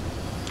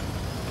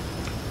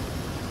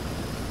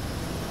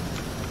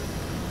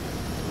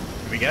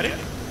 Can we get it?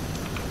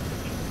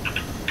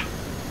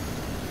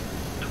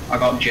 I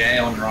got Jay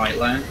on right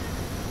lane.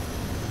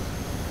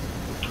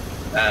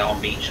 On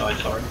beach side,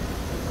 sorry.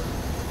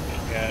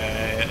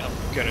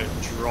 I'm gonna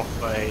drop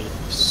a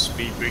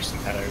speed boost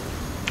and head over.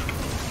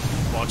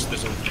 Watch,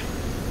 there's a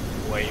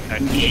wave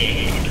head.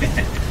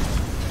 Yeah.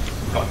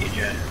 Got you,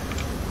 Jay.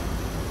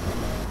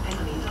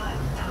 Enemy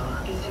diamond tower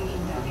is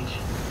taking damage.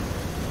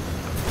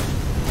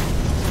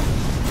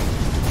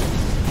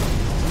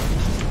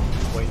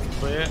 Wave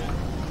clear.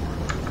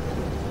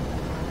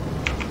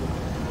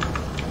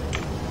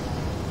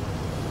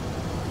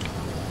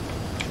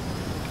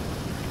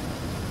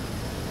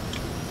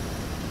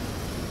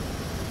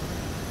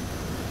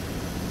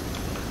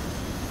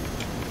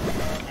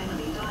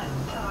 Enemy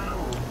diamond tower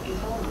hall is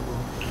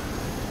vulnerable.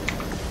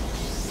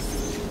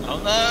 Oh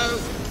no!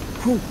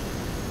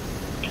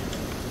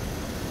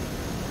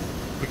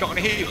 We got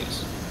any healers?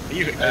 Are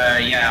you?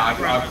 Yeah, I've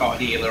got a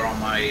healer on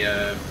my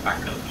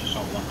backup, just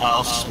hold on.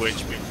 I'll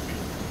switch.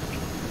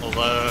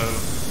 Although.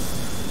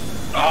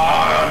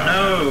 Oh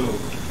no!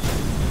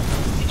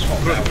 He's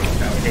swapped out.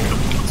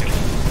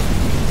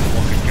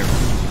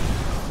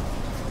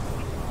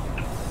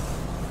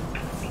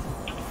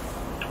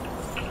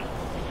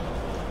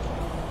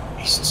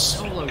 He's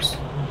solos.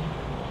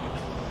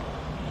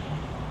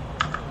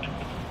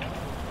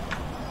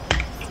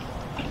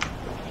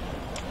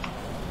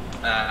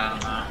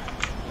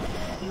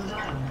 Your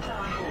diamond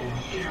tower hall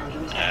is under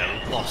attack.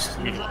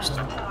 We lost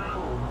him. Tower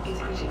hall is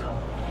critical.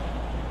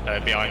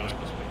 Behind us.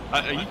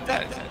 Are you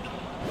dead?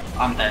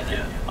 I'm dead,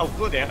 yeah. Oh,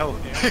 bloody hell.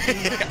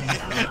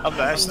 I'm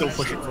there, still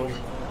pushing forward.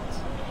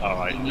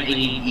 Alright.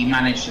 He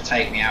managed to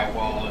take me out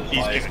while I was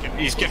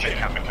He's giving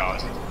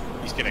kamikaze.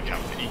 He's gonna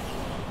camp it.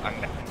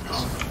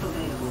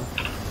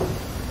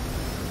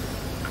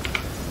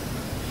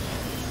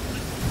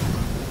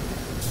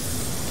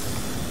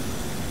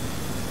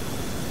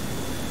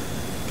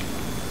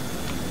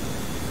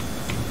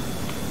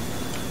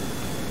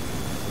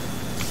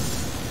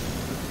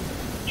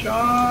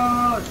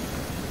 Charge!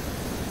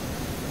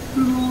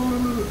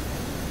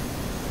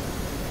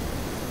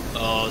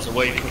 Oh, there's a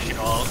wave pushing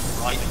on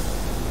right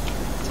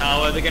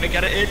tower. They're gonna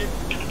get it in.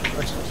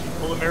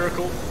 Pull a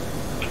miracle.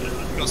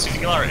 You got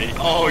singularity.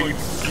 Oh, you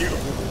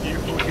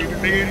beautiful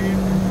human being.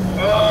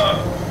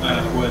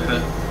 Worth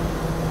it.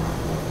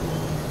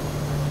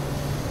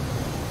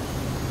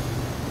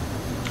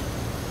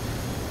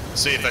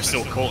 See if they're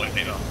still caught in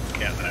it.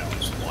 Yeah, they are.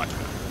 Just like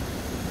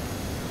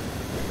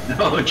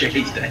Oh,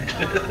 Jay's dead.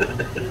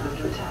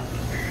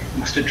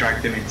 Must have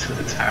dragged him into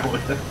the tower.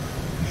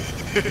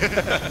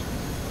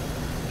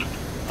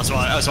 That's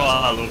why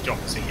I love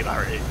dropping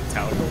singularity in the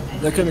tower.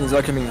 They're coming,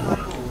 they're coming.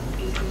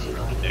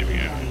 There we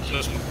go.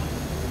 Just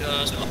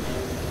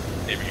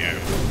there we go.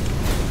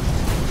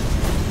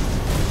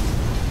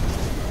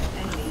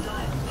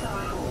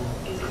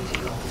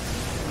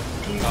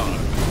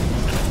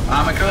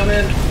 I'm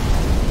coming!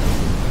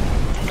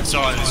 It's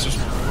alright, it's just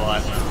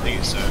live. I think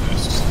it's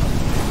just...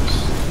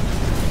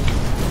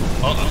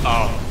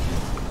 Oh.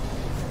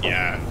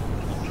 Yeah.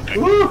 Okay.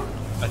 Woo! I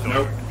thought I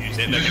would use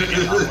it, they're gonna get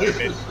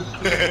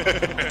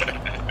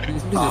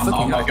that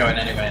I'm not going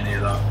anywhere near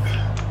that.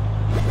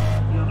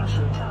 Your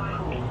mushroom tower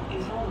hall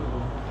is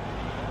vulnerable.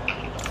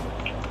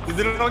 Did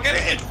they not get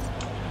it in?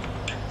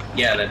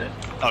 Yeah, they did.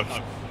 Oh.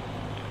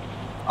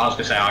 I was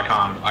gonna say I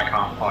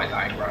can't fight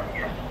that in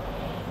Gravitron.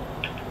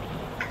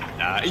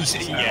 Nah,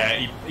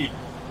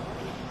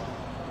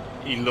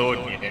 he lured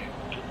me in.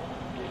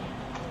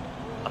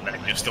 And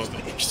then just doesn't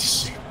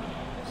exist.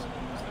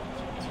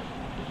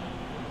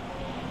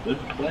 Good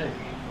play.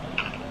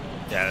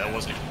 Yeah, that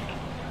wasn't.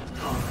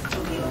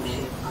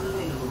 Dropship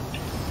unavailable.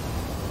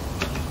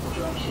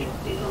 Dropship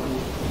is on.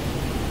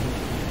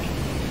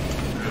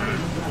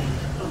 Blade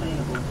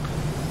available.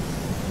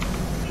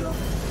 Drop.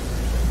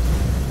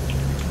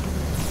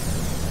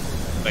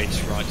 Base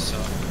right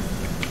side.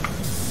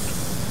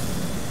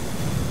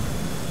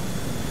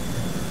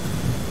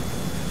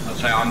 I'd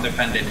say I'm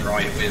defending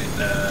right with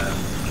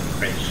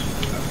Chris.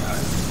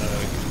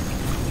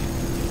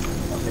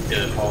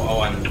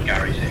 Oh, and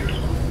Gary's here as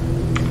well.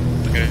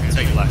 I'm going to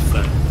take left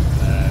then.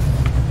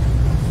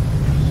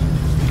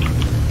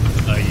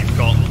 You've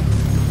got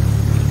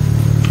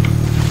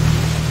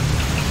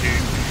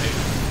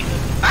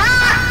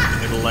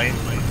middle lane.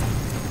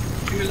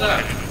 Who's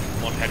that?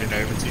 One heading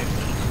over to you.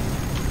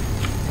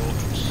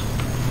 Oops.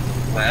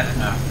 Where?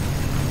 No.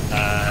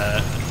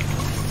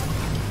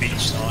 Beach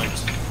side.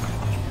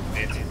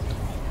 Mid.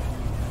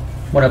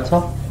 One up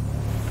top.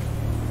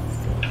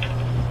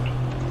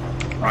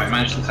 Right,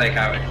 managed to take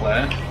out a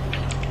Claire.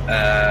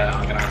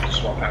 I'm gonna have to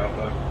swap out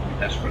though. I'm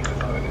desperately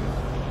loaded.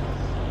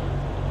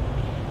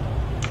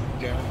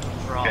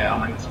 Yeah,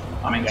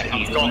 I'm into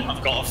healing.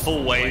 I've got a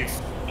full wave.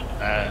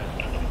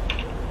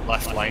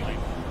 Left lane.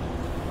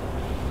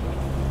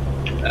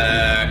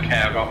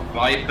 Okay, I've got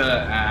Viper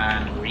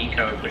and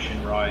Rico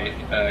pushing right.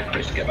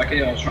 Chris, get back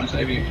here, I was trying to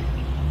save you.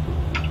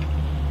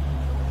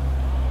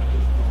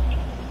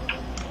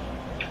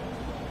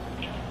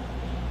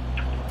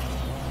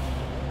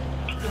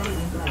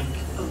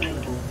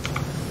 Available.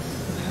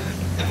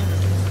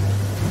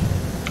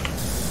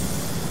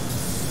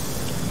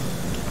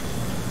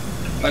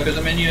 Focus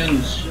the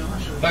minions!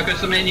 Focus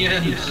the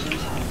minions!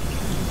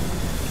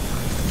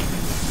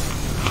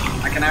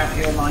 I can out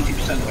heal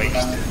 90% of the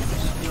damage.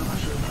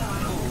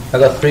 I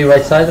got 3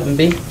 right side of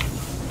B.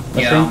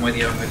 Yeah, I'm with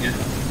you,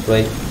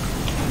 Wait.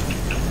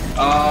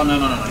 Oh, no.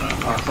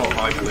 I thought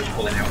Viper was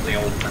pulling out the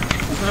old thing.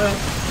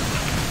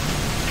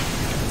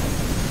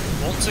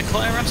 What's a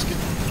Claire asking?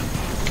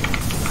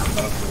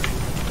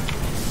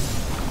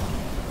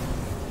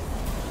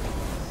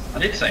 I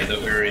did say that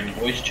we were in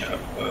voice chat,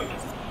 but...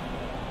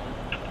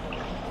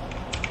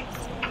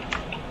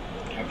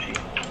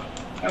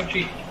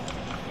 Ouchie.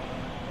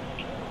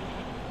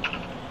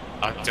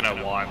 I don't know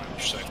why I'm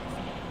just saying.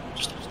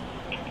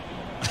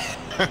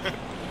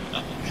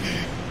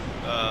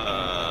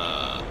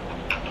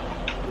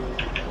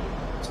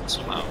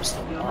 Somehow I'm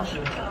still Your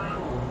mushroom tower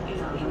hall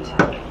is under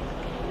attack.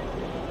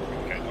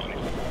 okay, not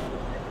anymore.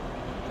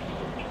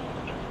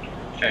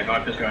 Okay,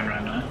 Viper's going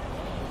around there.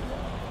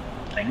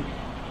 I think.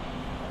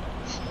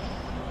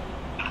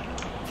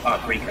 Oh,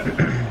 it's Rico.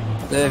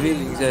 They're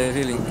healing, they're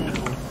healing.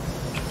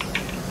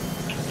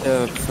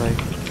 Yeah, fine.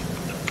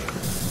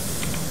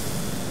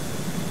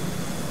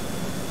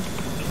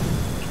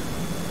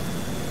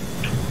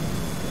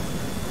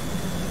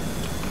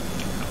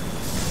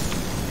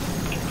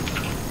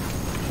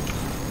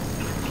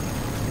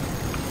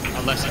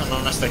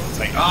 Unless they can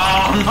take. Oh,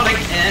 not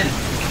again!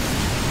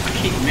 I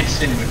keep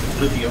missing with the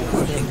bloody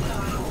old thing.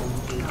 Tower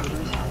hall is under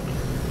attack.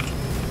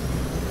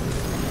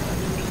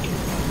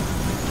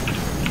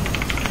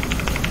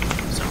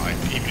 It's alright,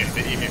 even if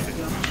it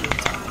Your mushroom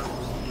tower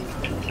hall is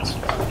under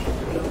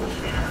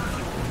attack.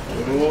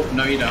 Oh,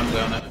 no you don't,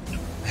 don't it?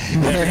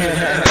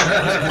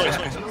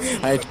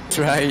 I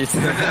tried.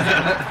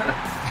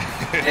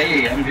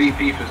 Hey,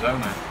 MVP for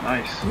Zona.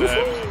 Nice.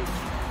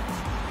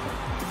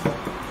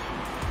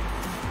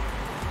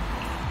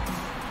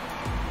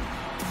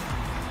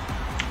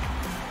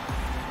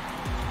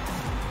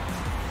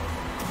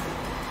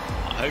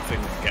 I hope we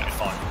can get a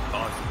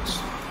 5v5 for this.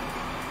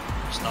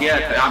 It's not Yeah,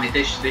 yet. but I mean,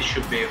 this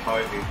should be a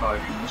 5v5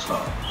 from the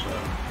start, so...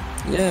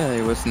 Yeah,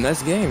 it was a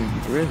nice game,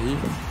 really.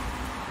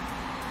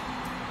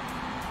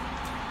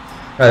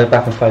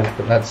 Back on 5,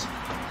 but that's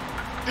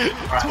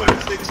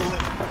 26 11.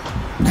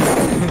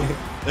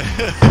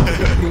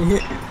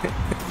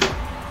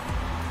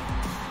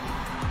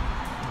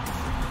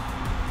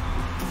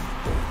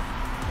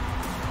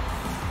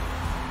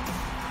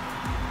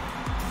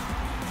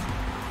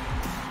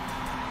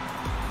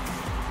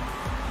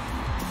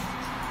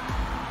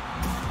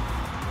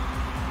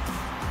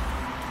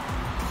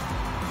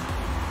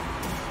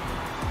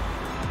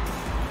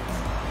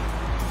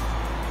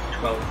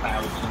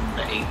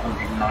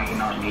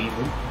 12,899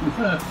 even.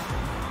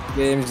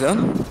 Game's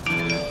done.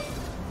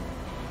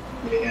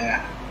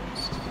 Yeah.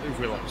 Who've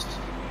we lost?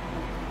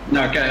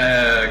 No, Oh,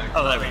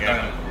 there we go.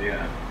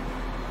 Yeah.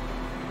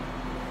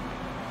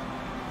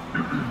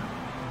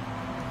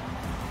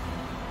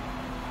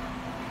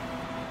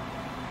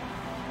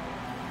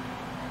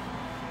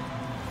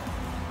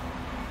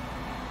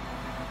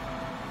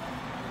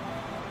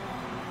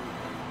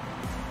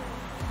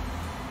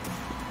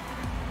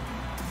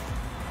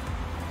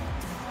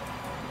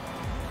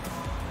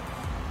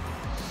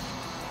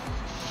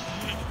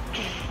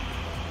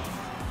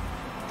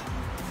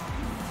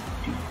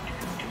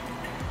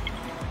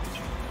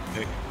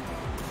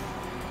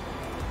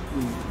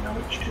 Now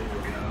which two are we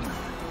going?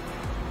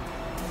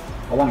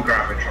 I want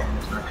Gravitron,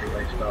 there's no two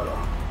ways about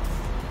that.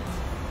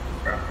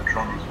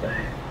 Gravitron is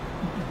Bay.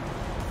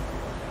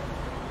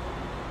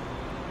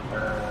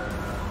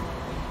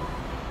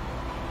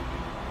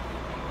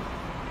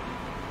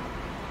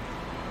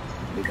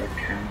 We got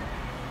Cam.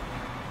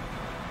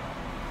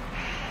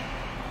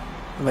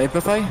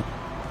 Vaporfly?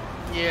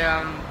 Yeah,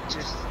 I'm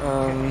just.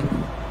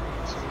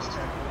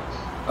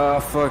 Oh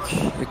fuck,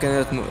 you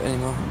cannot move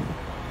anymore.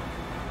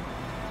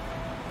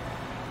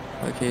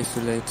 Okay, it's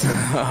too late.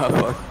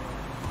 Fuck.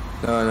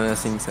 No, I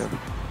think so.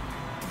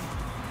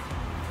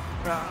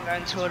 Right, I'm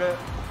going toward it.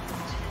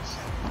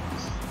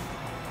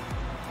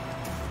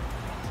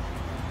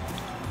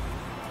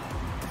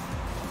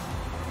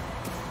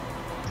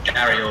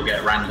 Gary will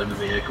get random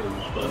vehicles,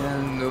 but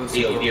Yeah, no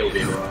he'll be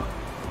alright.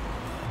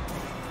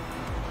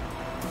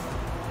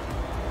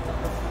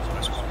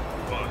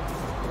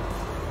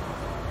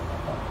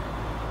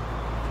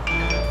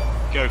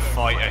 Go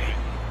fighter.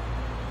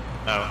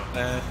 No.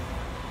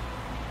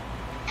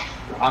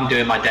 I'm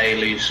doing my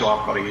dailies, so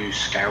I've got to use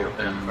Scout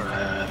and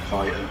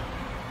Fighter.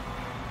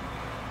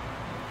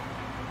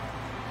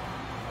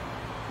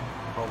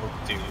 What would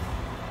do?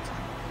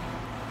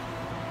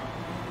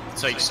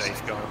 Take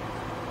safeguard.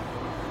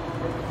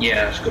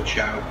 Yeah, that's a good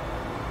shout.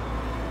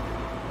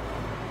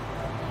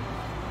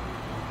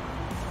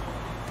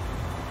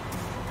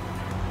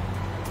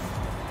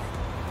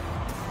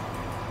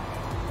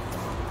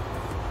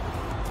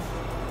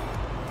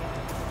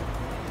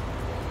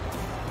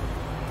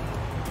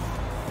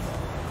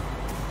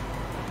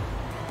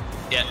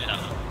 Yeah, no.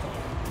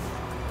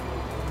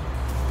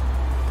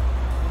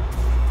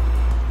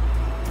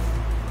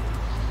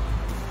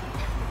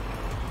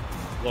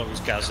 As long as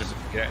Gaz doesn't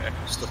get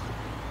stuck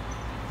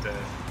there.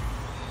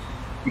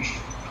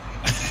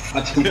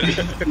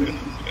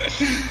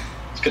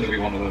 It's gonna be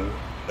one of those.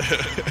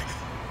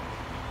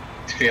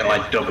 It's gonna be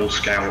like double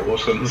Scout or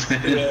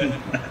something. Yeah.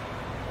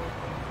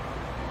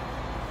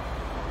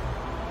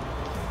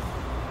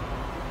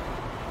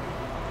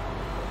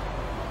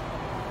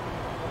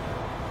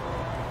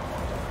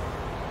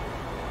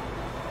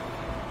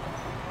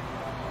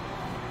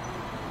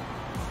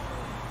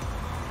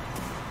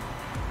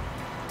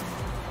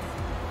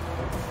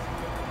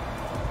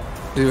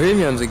 Do you hear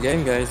me on the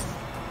game, guys?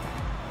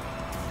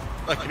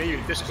 I can hear you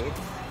in Discord.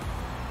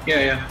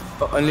 Yeah.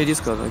 Oh, only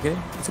Discord, okay?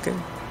 It's okay.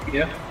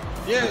 Yeah.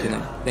 Yeah. Okay,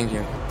 no, thank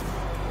you.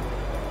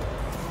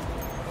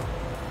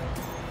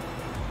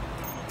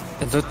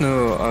 I don't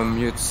know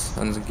mutes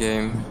on the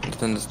game. I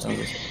don't understand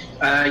it.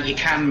 You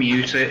can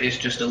mute it. It's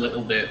just a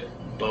little bit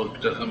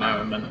bugged at the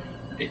moment.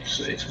 It's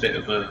a bit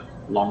of a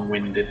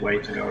long-winded way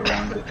to go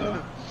around it,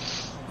 though.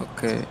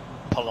 Okay.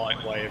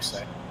 Polite way of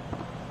saying.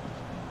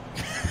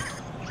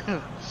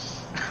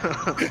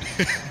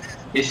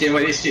 It's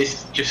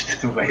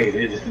just the way it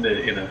is, isn't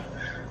it? You know.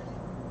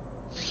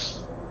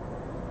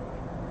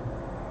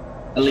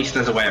 At least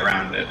there's a way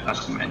around it.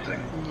 That's the main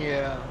thing.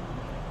 Yeah.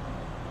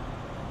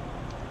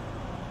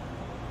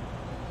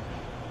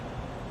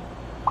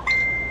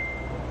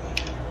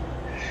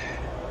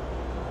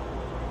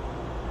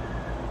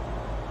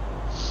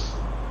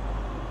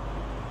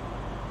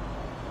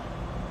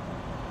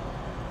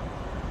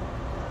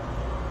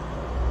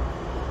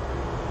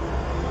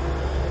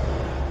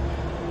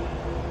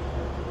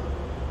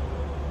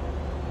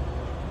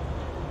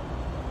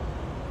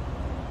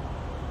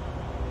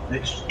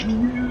 Let's do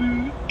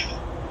it.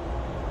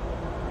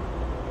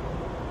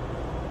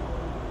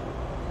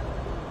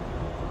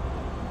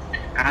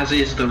 As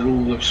is the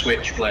rule of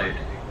Switchblade,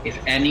 if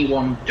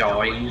anyone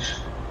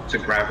dies to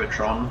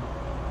Gravitron,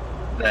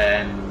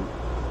 then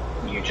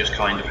you just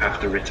kind of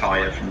have to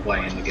retire from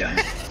playing the game.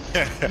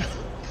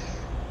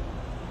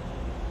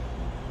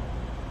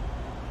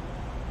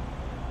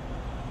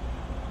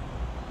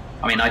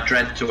 I mean, I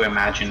dread to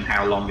imagine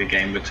how long a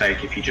game would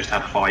take if you just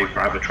had 5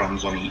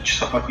 Gravitrons on each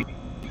side.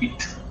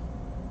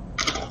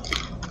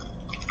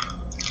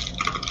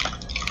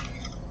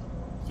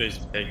 It's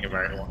taking a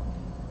very long.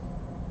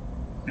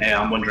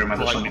 Yeah, I'm wondering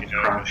whether Like, something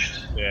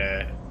crashed.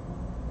 Yeah.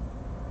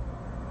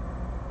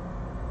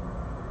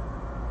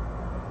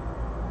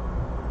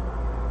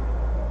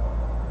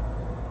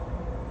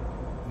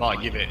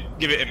 Might give it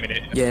a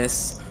minute.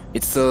 Yes,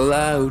 it's so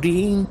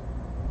louding.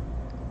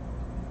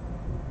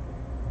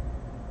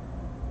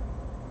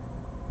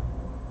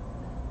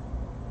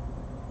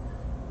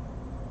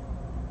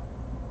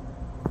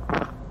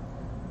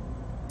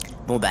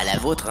 Bon bah la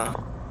vôtre hein.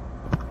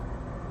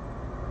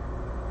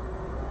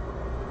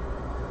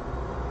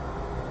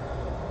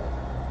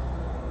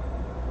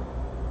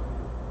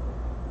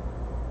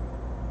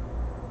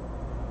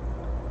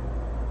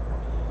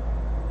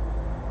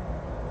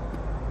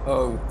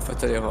 Oh,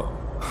 fatal error.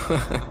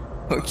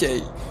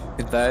 Okay,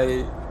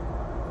 goodbye.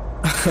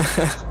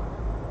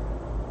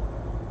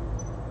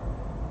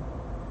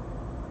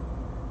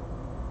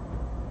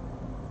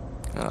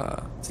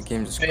 The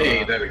game just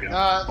Hey, there we go.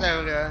 Oh, there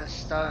we go,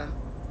 it's done.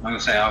 I'm gonna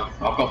say I've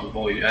got the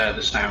voice,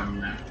 the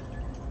sound now.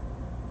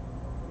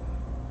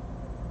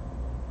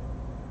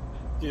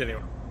 Did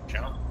anyone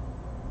count?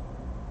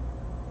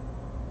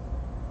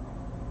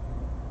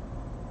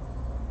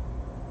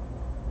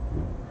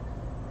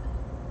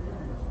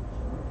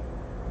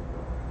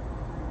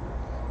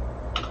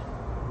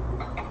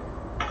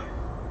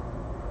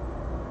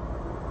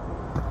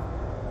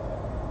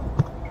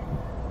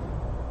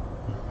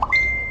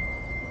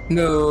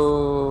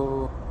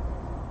 No.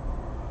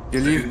 You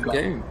leave the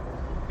game.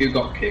 Who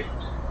got kicked?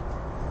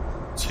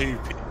 2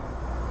 people.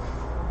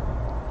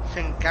 I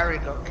think Gary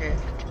got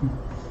kicked.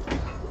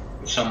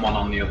 Someone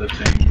on the other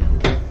team.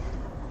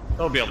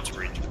 They'll be able to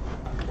reach.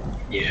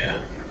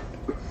 Yeah.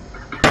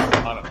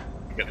 I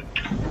don't get it.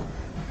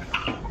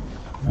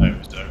 No, it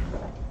was dope.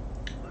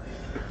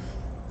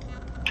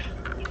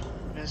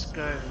 Let's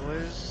go,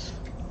 boys.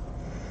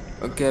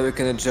 Okay, we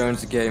can adjourn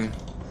the game.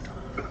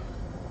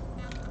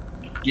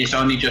 It's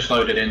only just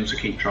loaded in, so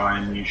keep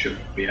trying. You should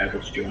be able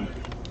to join.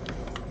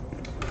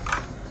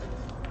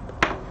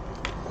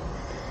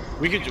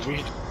 We could go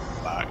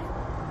back.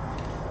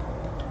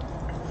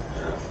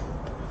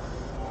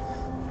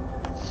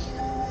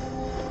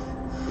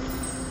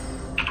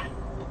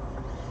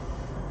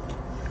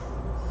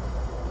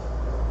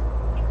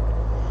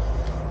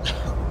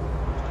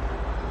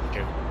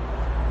 Okay.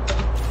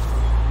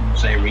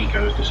 Say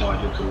Rico's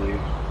decided to leave.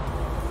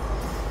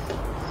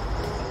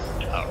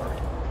 Yeah, alright.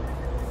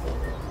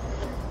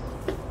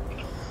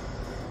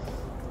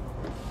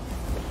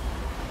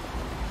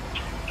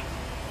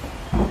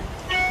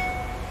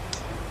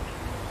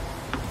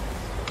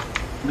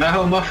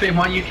 No, Muffin,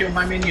 why you kill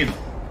my minion?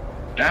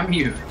 Damn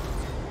you.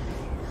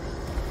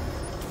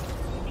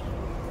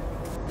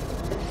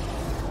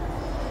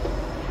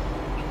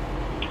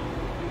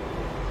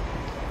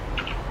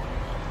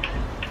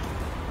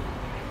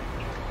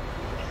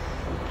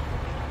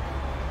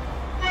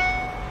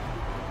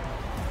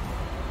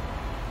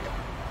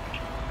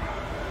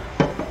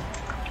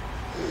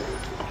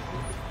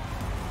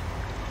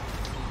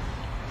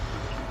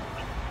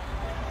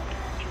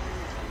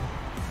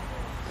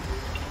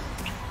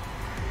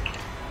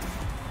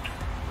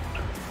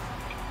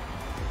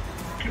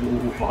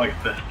 Ooh,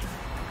 Viper.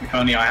 If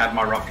only I had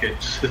my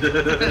rockets.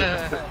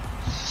 Well,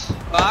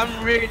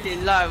 I'm really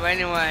low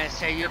anyway,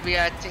 so you'll be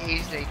able to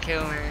easily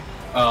kill me.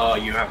 Oh,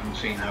 you haven't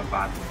seen how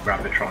bad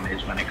Gravitron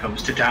is when it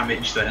comes to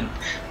damage then.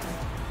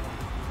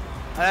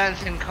 I don't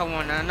think I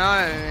want to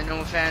know, in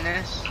all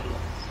fairness.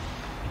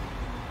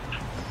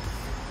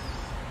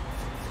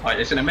 Like,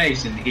 it's an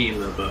amazing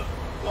healer, but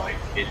like,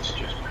 it's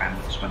just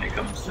pants when it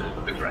comes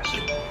to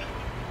aggressive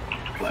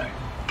play.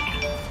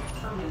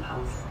 Sound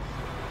impulse.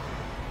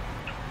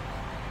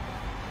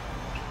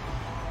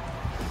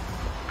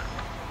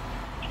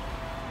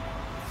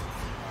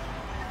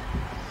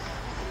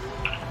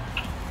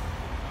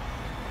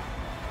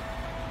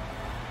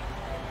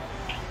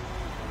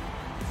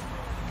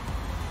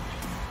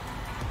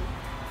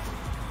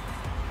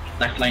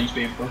 Left lane's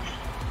being pushed.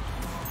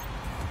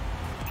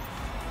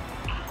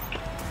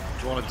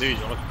 Do you want to do? Do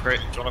you want to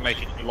create? Do you want to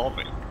make it a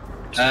lobby?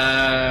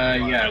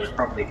 Yeah, we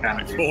probably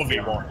can do.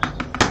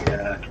 4v1.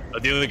 Yeah. Are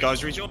the other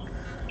guys rejoin?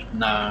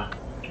 No.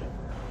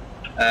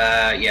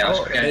 Yeah,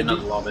 let's create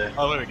another lobby.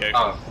 Oh, there we go.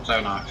 Oh, so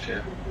nice,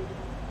 yeah.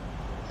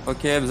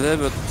 Okay, I'm there,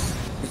 but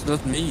it's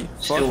not me.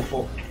 Still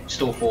Fuck.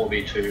 still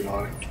 4v2,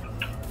 like.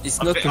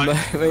 It's not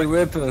my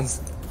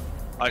weapons.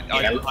 I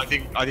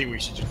think we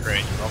should just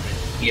create a lobby.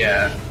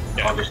 Yeah,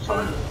 Yeah. I'll just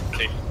time.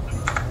 Okay.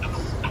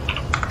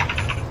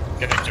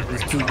 Get into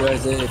There's 2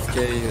 guys AFK.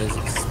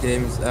 This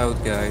game is out,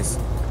 guys.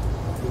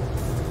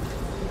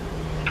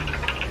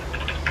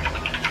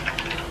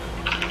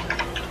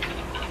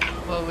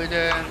 What we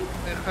doing?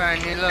 We're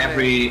playing new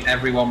lobby.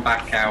 Everyone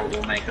back out.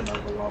 We'll make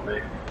another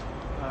lobby.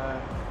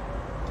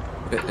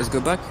 Okay, let's go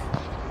back.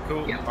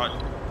 Cool. Yeah. Right.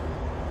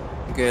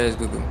 Okay, let's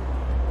go.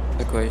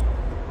 Okay.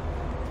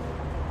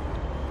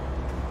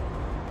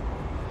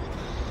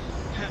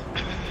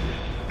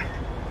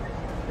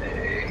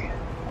 Okay.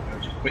 Go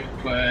to quick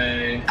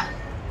play.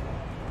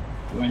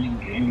 Joining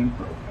game in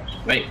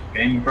progress. Wait,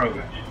 game in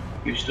progress.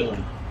 You're still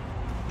in.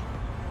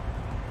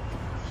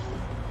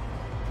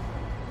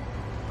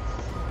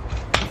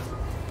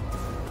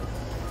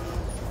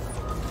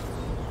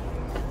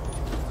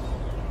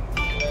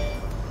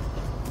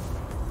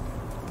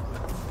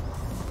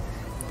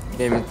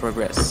 Game in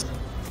progress.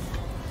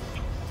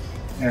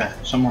 Yeah,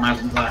 someone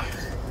hasn't left.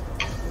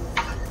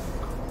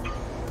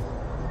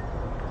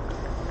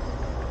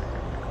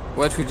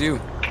 What we do?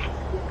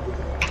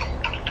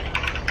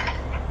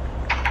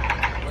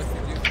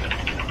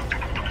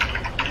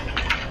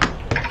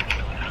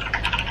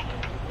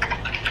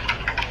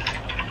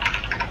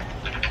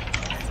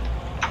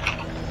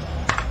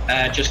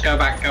 Just go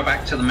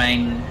back to the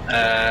main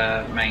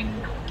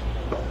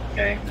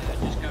game.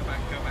 Just go back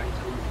to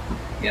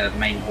the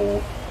main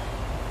hall.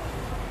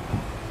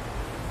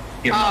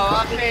 Give him a Oh,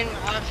 couple.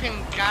 I think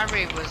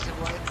Gary was the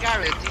one.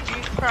 Gary, did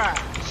you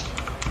crash?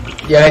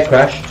 Yeah, I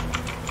crashed.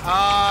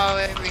 Oh,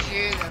 it was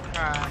you that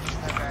crashed.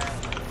 Okay.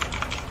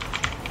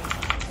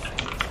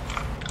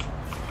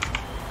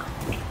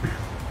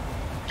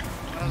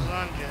 I was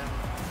wondering. I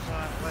was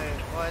like, wait,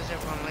 why is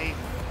everyone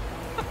leaving?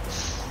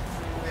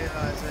 I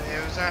realised that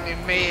it was only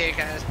me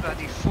against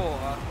bloody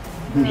 4.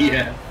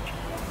 Yeah.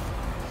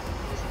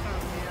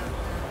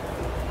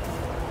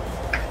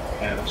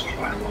 Let's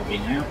try and log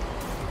in now.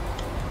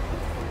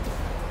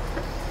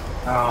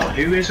 Oh,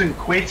 who isn't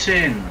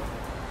quitting?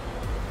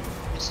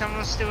 Is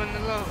someone still in the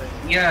lobby?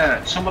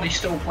 Yeah, somebody's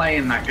still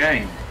playing that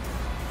game.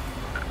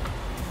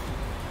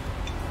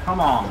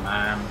 Come on,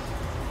 man.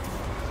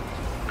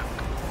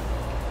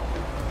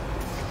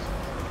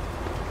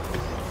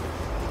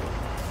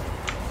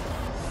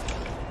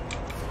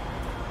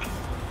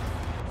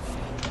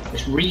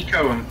 It's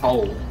Rico and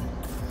Pole.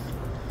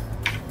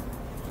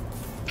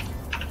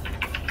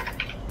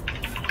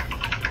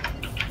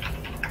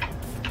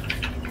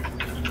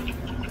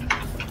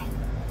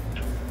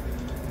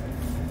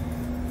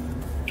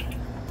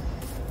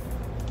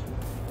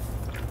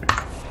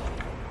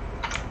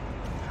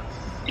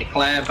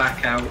 Declare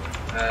back out.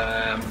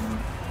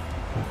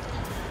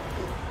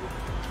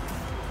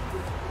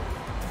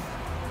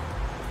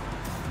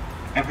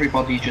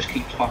 Everybody just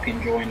keeps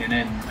fucking joining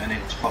in, and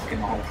it's fucking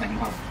the whole thing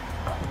up.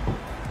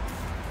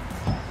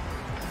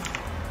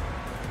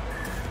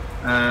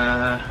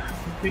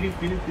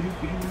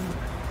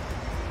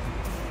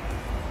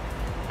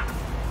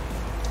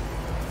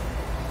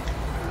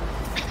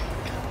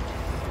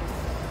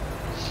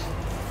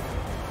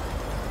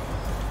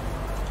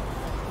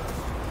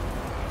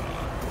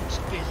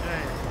 Excuse me.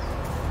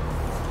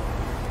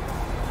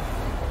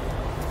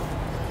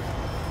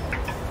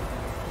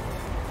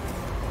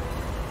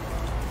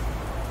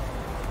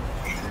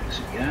 This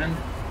again.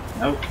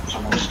 Nope,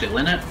 someone's still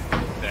in it.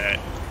 There.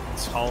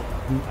 It's whole.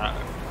 And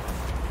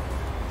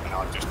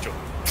I'll just jump.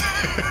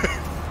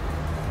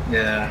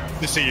 Yeah.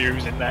 To see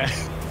who's in there.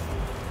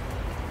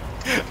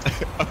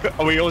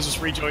 Are we all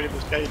just rejoining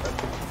this game?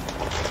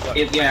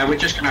 Yeah, we're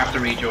just gonna have to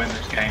rejoin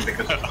this game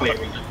because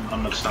clearly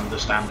none of us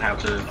understand how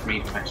to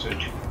read the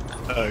message.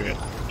 Oh yeah.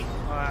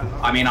 Alright,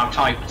 I mean, I've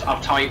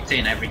typed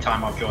in every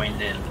time I've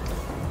joined in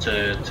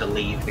to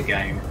leave the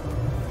game,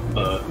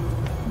 but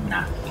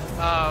nah.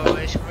 oh,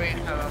 it's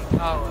Rico and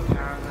Paul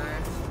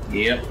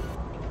apparently. Yep.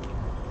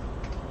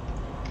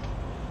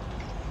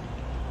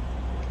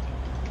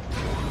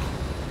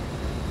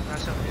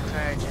 That's what the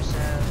player just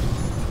said.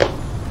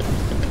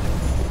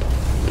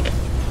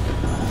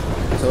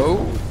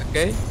 So,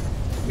 okay.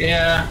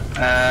 Yeah.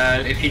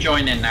 If you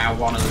join in now,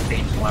 one of the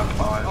teams will have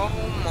 5. Oh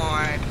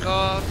my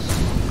god.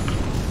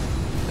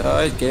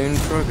 Alright, game in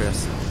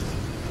progress.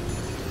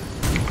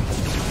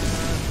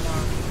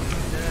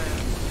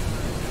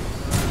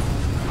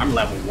 I'm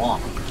level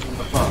 1. What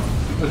the fuck?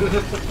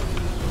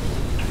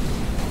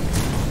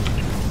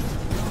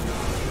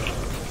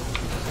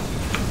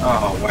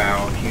 Oh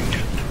wow, huge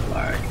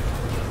flag.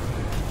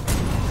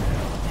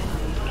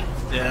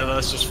 Yeah,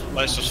 let's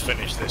just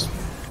finish this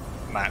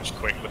match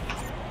quickly.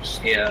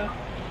 Yeah.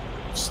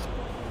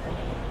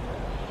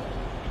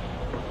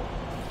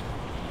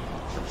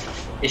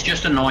 It's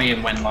just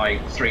annoying when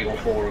like 3 or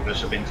 4 of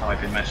us have been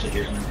typing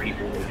messages and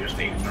people are just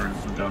ignorant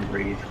and don't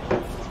read.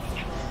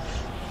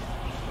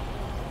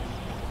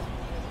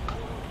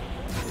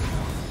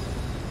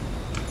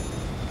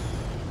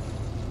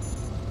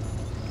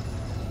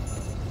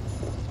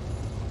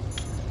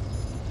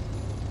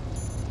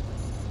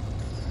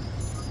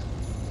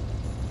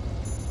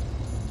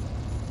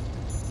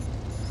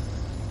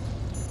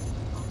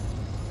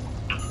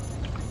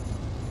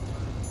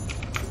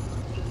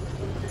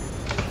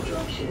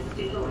 Launchers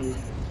deployed.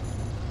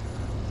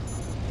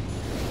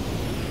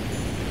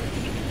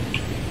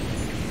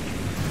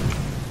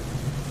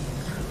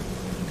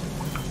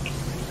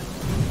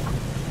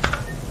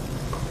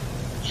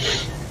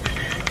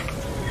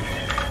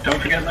 Don't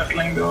forget that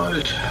flame, guys.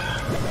 Your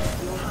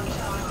front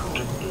tower core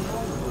is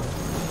vulnerable.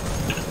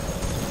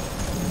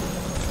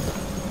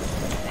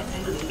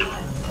 Enemy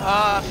diamond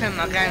Oh, I think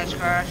my game's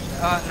crashed.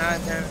 Oh no,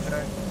 there we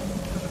go.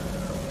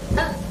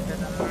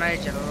 There's a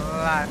major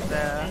lag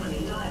there.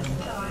 Enemy diamond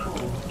tower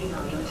core is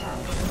under attack.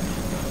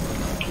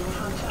 Your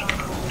front tower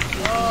core is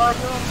Oh,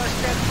 you're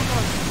almost dead, come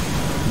on.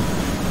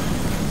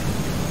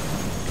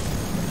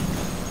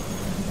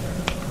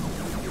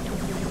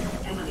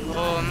 enemy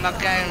Oh, my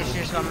game's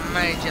just got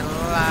major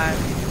lag.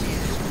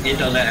 Jesus. It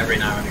does it every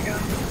now and again.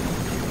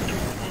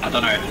 I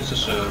don't know if it's the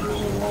servers or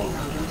what.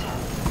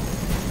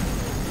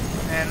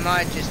 It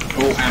might just...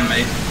 Oh, and me.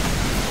 You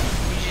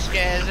just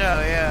get it as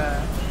well,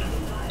 yeah.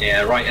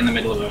 Yeah, right in the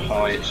middle of a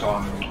fight, so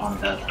I'm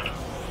dead.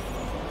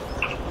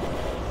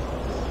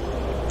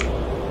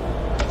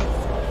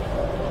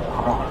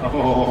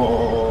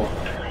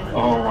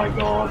 Oh my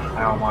god,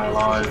 how am I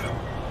alive?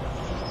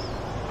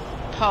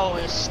 Pole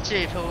is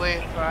super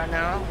weak right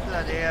now,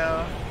 bloody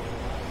hell.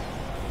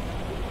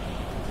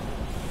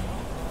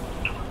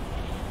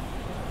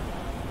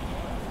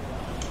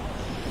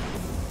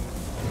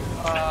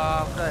 Oh,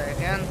 I've got it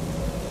again.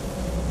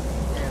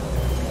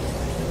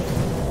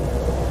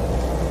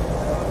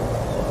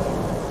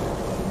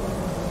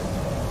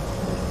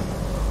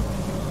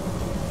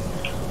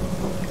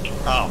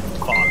 Oh,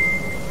 fuck.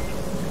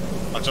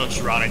 I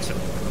just ran into the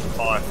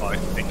firefight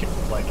thinking of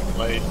playing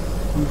Blade.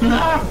 I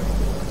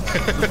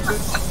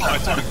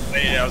don't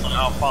see, I was like,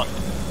 oh fuck.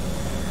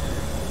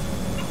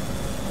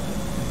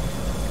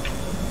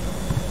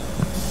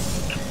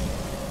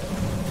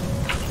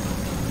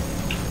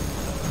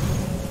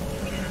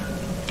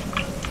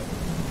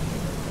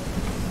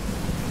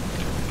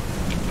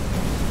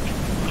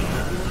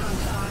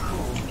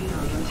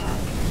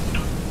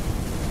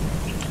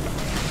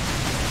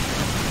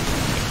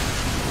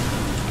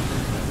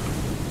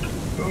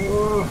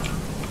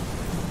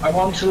 I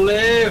want to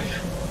live!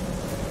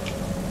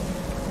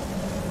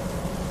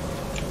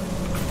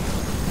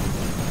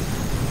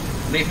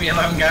 Leave me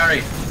alone,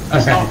 Gary.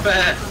 That's not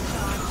fair.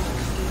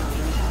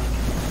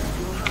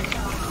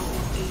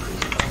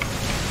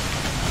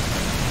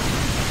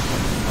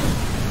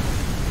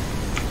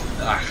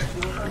 Ah.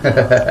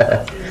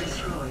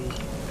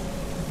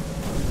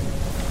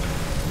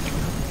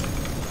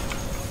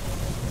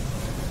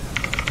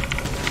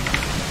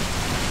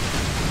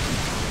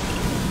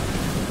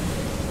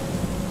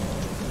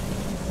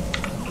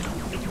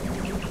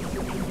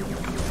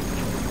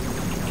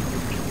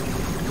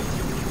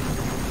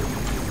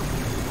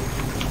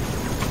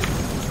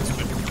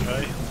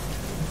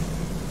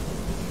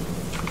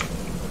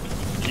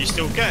 You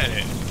still getting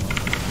it?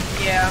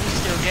 Yeah, I'm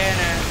still getting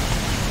it.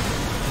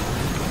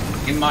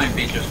 It might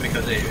be just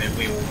because we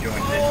all joined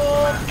in.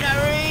 Oh,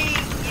 Gary!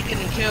 You're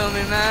gonna kill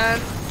me, man.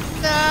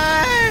 No!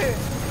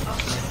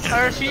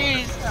 I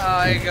refuse.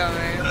 Oh, you got me.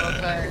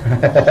 Okay.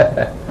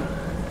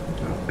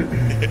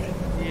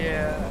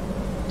 Yeah.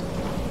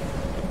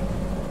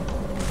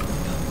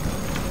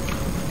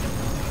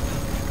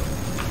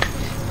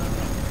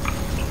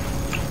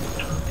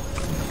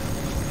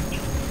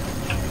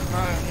 I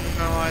have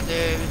no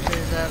idea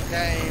because that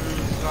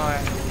game's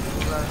like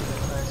all over the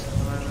place at the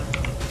moment.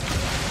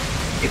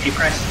 If you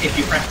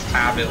press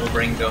tab, it'll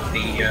bring up the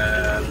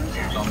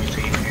who's on your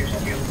team and who's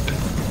on the other team.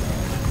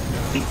 I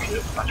think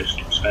I just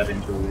sped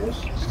into all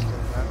this.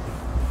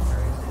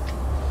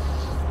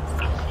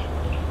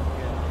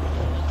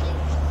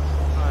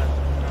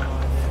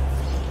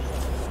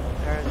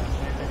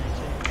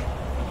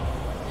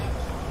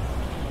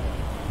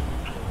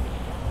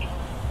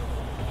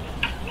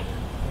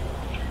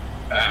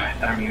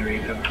 Damn you,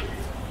 Rico.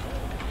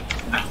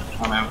 Nah,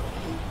 I'm out.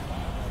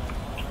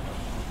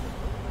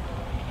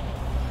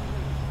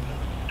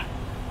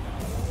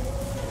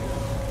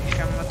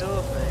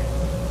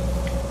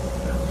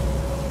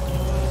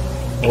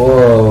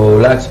 Whoa,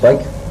 lag spike.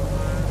 As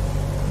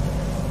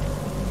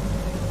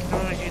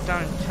long as you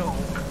don't talk.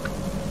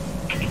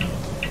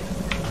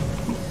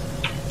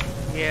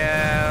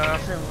 Yeah, I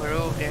think we're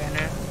all getting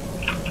it.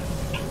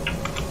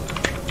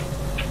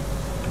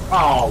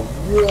 Oh,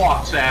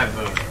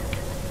 whatever.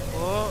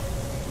 What?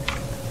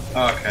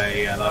 Okay,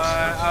 yeah,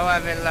 that's. I'll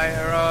have it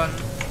later on.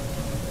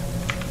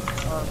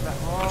 Oh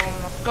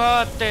my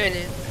god,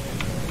 dude.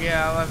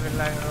 Yeah, I'll have it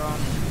later on.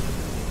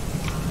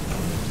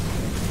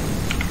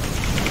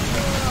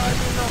 I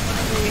do not want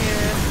to be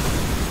here.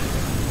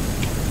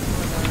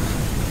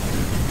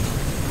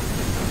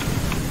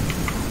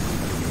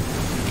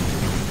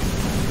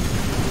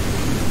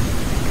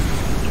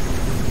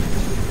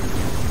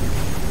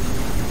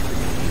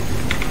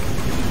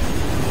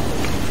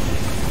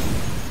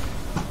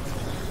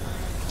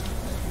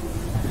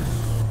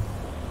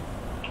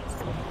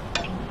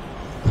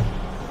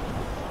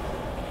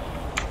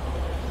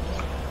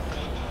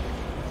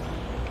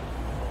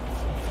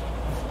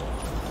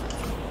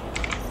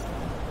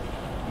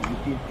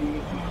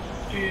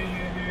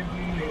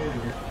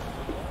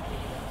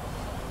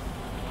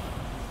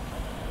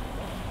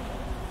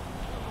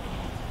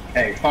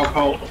 Okay,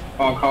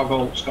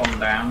 Fogholt's gone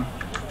down.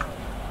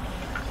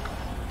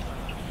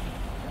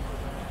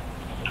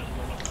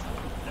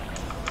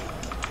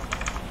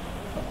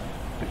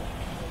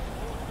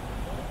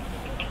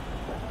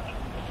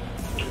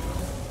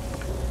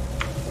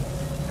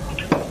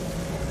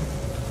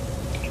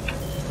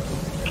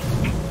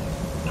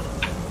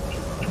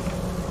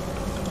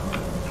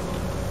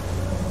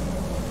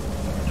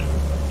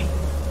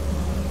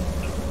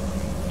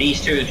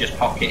 These two are just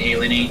pocket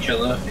healing each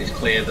other. It's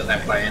clear that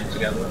they're playing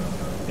together.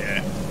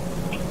 Yeah.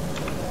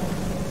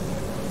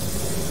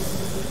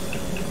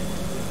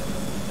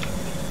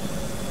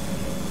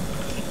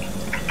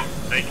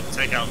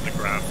 Take out the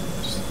grab.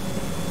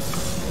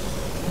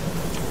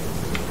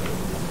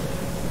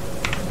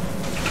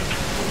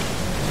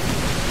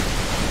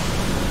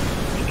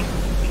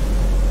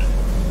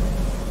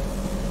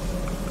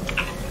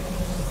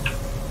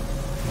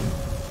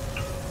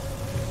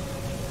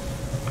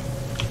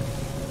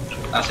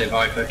 That's it,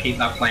 Viper. Keep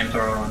that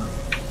flamethrower on.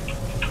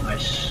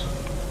 Nice.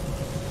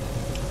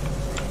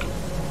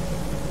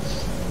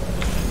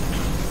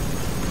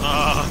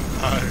 Oh,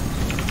 no.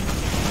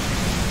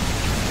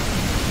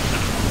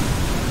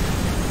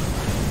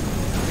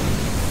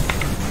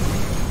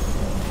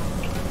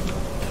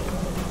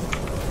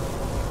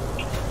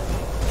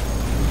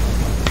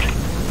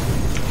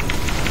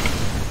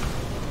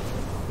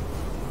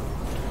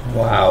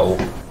 Wow.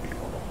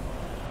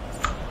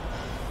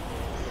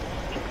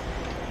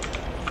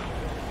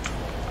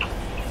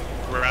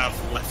 We're out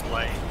left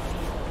lane.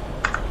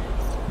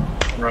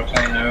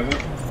 Rotating over.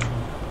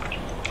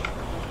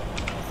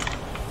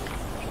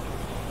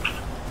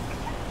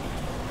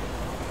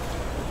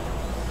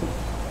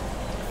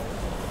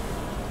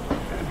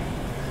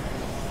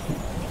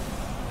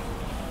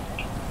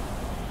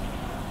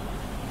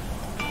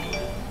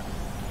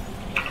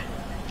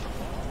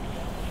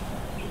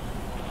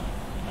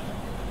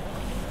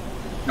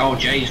 Oh,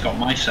 Jay's got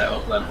my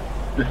setup then.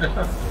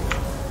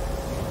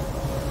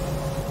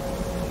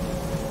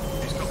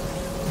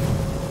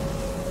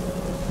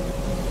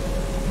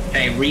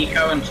 Okay,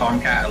 Rico and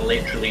Tomcat are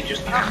literally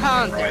just I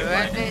can't do right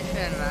lane.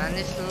 anything, man.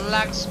 This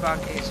lag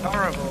spike is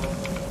horrible.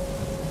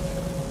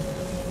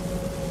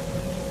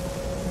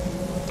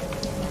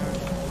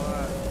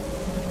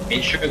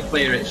 It should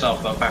clear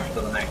itself up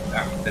after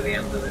the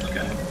end of this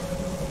game.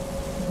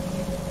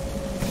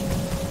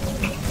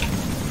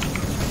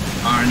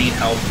 I need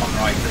help on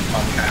right with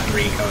Tomcat and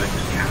Rico are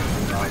just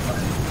camping right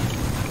lane.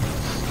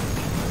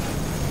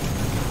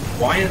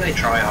 Why are they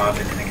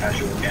tryharding in a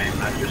casual game?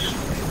 That just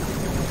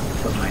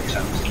doesn't make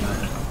sense to me.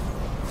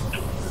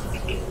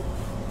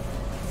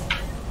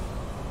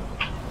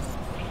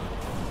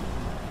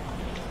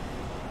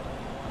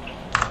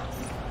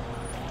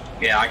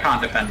 Yeah, I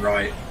can't defend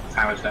right.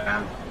 Tower's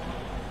down.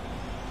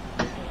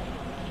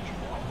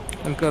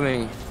 I'm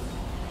coming.